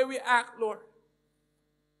 the way we act, Lord.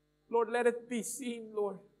 Lord, let it be seen,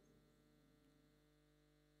 Lord,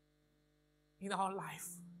 in our life.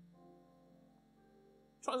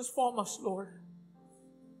 Transform us, Lord.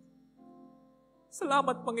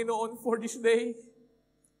 Salamat, Panginoon, for this day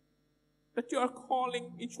that You are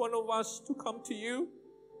calling each one of us to come to You.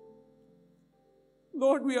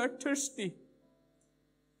 Lord, we are thirsty.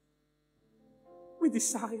 We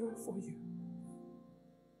desire for You.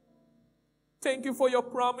 Thank You for Your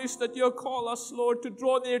promise that You call us, Lord, to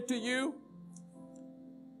draw near to You.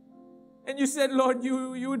 And You said, Lord,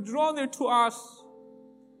 you draw near to us.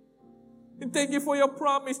 And thank You for Your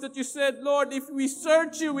promise that You said, Lord, if we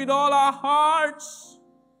search You with all our hearts,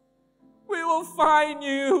 we will find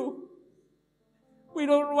You. We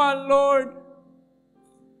don't want, Lord,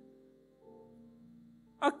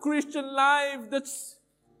 a Christian life that's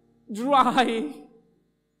dry,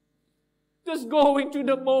 just going through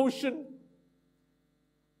the motion.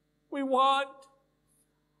 We want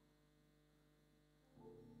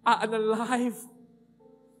an alive,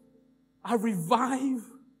 a revive,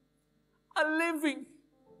 a living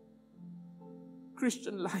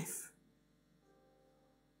Christian life.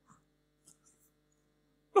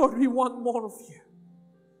 Lord, we want more of You.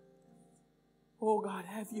 Oh God,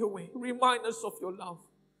 have Your way. Remind us of Your love.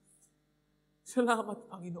 Salamat,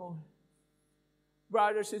 Panginoon.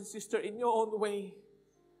 Brothers and sisters, in your own way,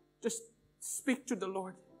 just speak to the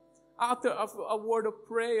Lord. After a word of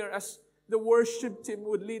prayer, as the worship team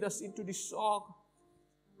would lead us into this song,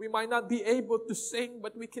 we might not be able to sing,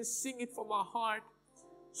 but we can sing it from our heart.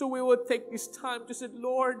 So we will take this time to say,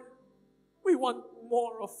 Lord, we want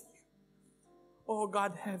more of You. Oh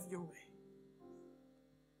God, have Your way.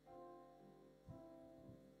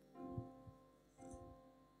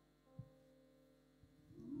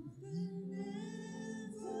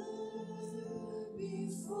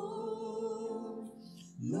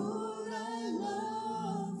 Lord, I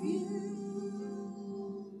love You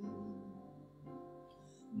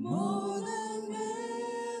more than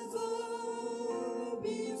ever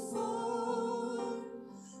before.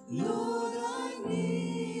 Lord, I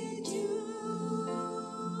need You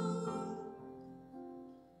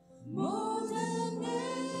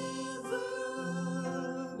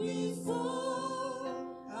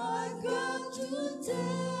to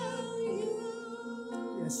tell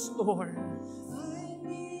you. Yes, Lord. I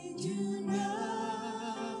need you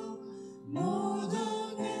now more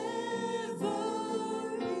than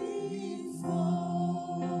ever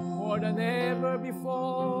before. More than ever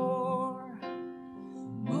before.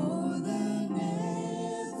 More than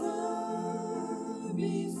ever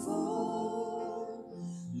before.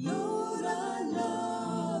 Lord, I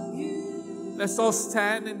love you. Let's all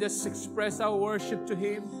stand and just express our worship to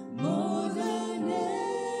Him. More than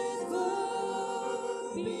ever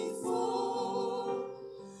before.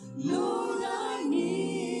 Lord, I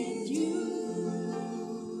need you.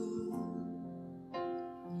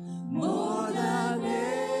 More than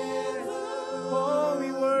ever Oh,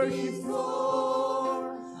 we worship you.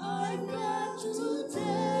 before. I've got to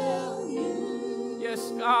tell you.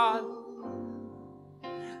 Yes, God.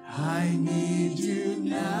 I need you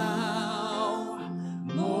now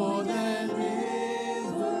more than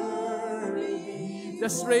ever before.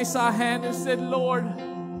 Just raise our hand and say, Lord,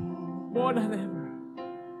 more than ever.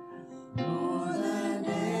 More than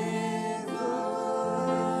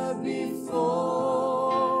ever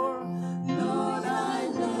before. Lord, I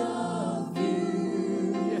love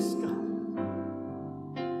you. Yes, God.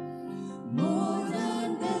 More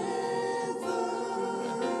than ever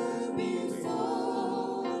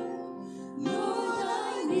before. Lord,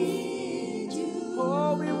 I need you.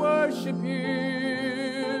 Oh, we worship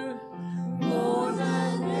you. More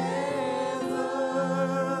than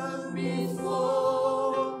ever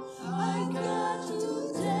before. I got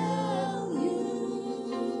to tell you.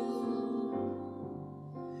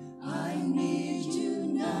 I need you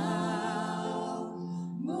now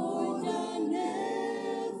more than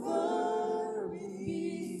ever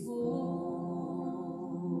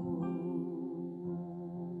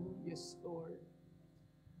before. Yes, Lord.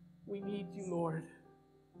 We need you, Lord.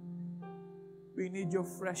 We need your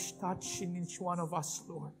fresh touch in each one of us,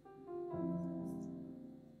 Lord.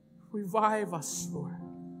 Revive us, Lord.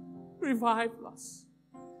 Revive us.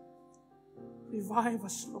 Revive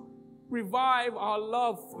us, Lord. Revive our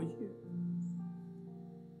love for you.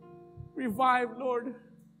 Revive, Lord,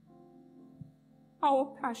 our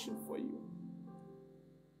passion for you.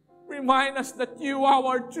 Remind us that you are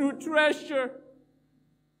our true treasure.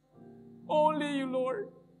 Only you, Lord.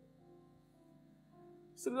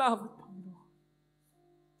 Salamat, Panginoon.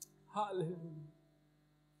 Hallelujah.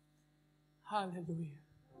 Hallelujah.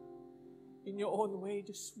 In your own way,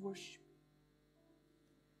 just worship.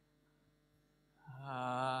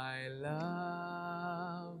 I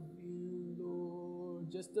love you,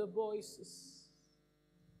 Lord. Just the voices.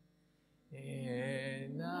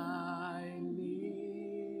 And I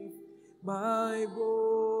lift my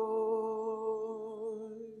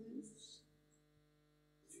voice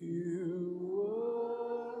to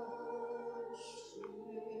worship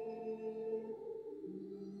you.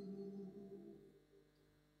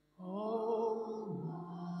 Oh,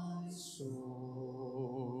 my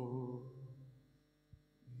soul.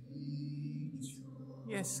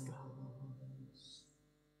 Yes, God.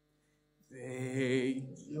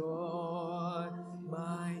 Take joy,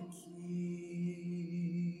 my King,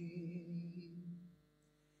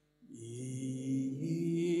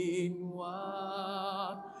 in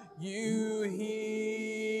what you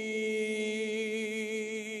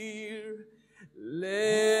hear.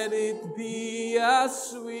 Let it be a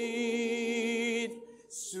sweet,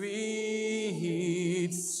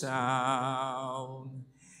 sweet sound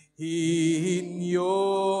in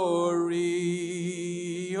your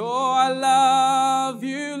ear. Oh, I love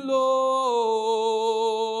you, Lord.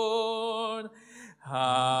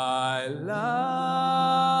 I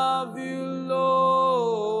love you, Lord.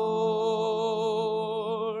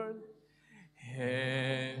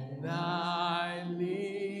 And I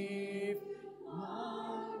lift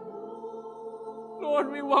my voice.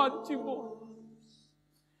 Lord, we want you more.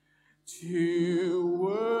 To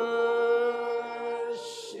worship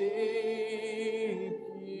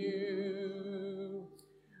you,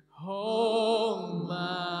 oh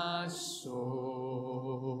my soul,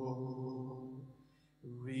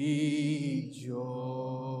 rejoice.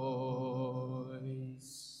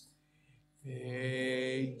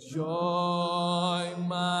 Take joy,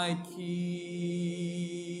 my King,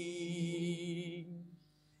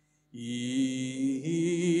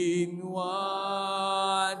 in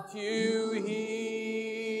what you hear.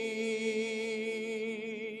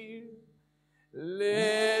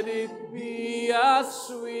 Let it be a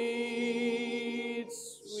sweet,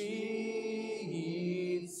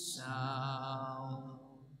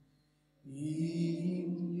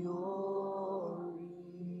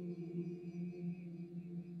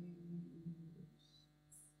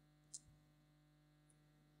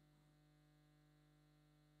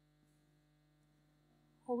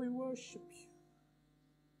 Oh, we worship you.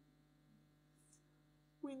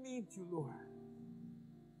 We need you, Lord.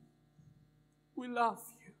 We love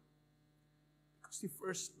you because you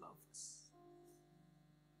first loved us.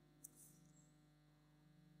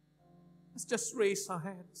 Let's just raise our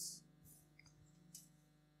hands.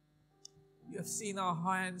 You have seen our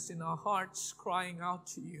hands and our hearts crying out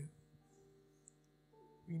to you.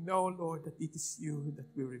 We know, Lord, that it is you that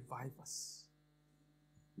will revive us.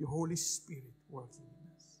 Your Holy Spirit working in us.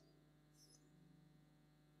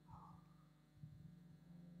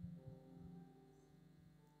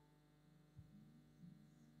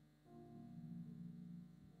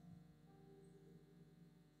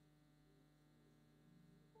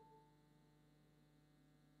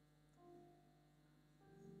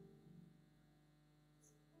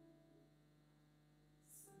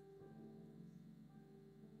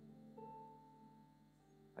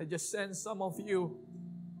 I just sense some of you.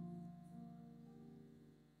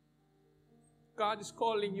 God is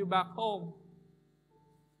calling you back home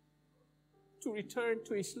to return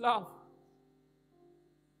to His love.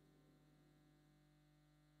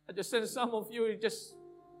 I just sense some of you are just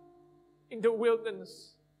in the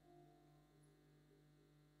wilderness,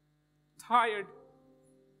 tired.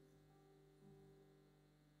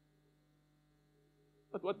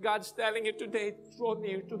 But what God's telling you today, draw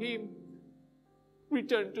near to Him.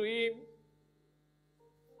 Return to Him.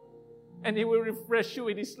 And He will refresh you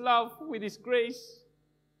with His love, with His grace.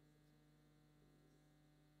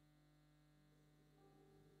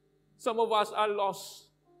 Some of us are lost.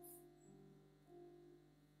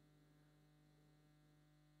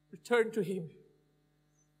 Return to Him.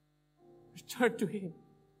 Return to Him.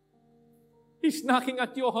 He's knocking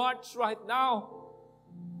at your hearts right now.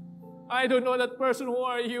 I don't know that person, who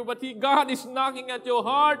are you, but God is knocking at your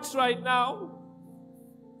hearts right now.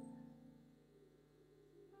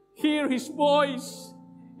 Hear His voice.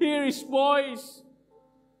 Hear His voice.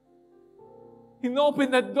 He'll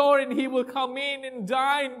open that door and He will come in and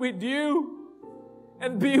dine with you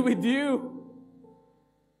and be with you.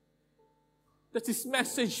 That's His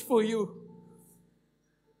message for you.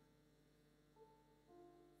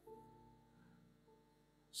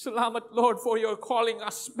 Salamat, Lord, for your calling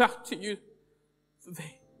us back to you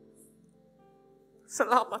today.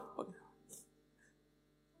 Salamat, Lord.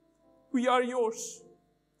 We are yours.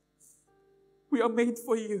 We are made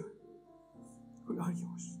for you. We are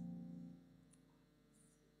yours.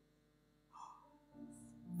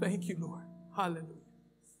 Thank you, Lord. Hallelujah.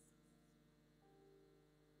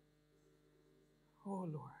 Oh,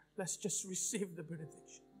 Lord, let's just receive the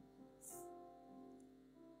benediction.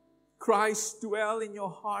 Christ dwell in your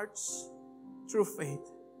hearts through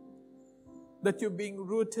faith, that you being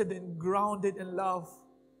rooted and grounded in love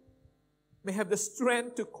may have the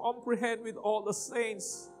strength to comprehend with all the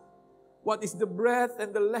saints what is the breadth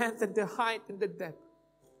and the length and the height and the depth,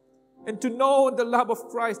 and to know the love of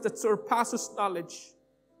Christ that surpasses knowledge,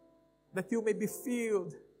 that you may be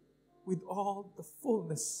filled with all the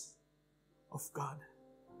fullness of God.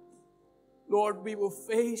 Lord, we will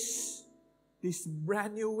face this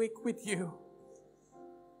brand new week with you,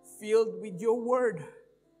 filled with your word,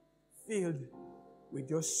 filled with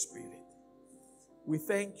your spirit. We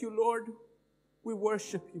thank you, Lord. We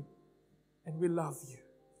worship you and we love you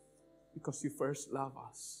because you first love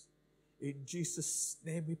us. In Jesus'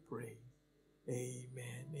 name we pray.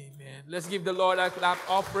 Amen. Amen. Let's give the Lord a clap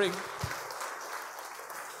offering.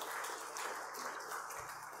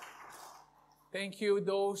 Thank you,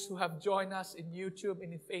 those who have joined us in YouTube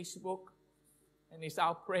and in Facebook. And it's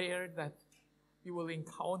our prayer that you will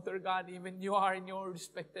encounter God even you are in your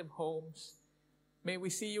respective homes. May we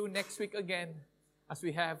see you next week again as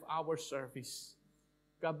we have our service.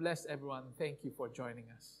 God bless everyone. Thank you for joining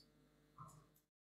us.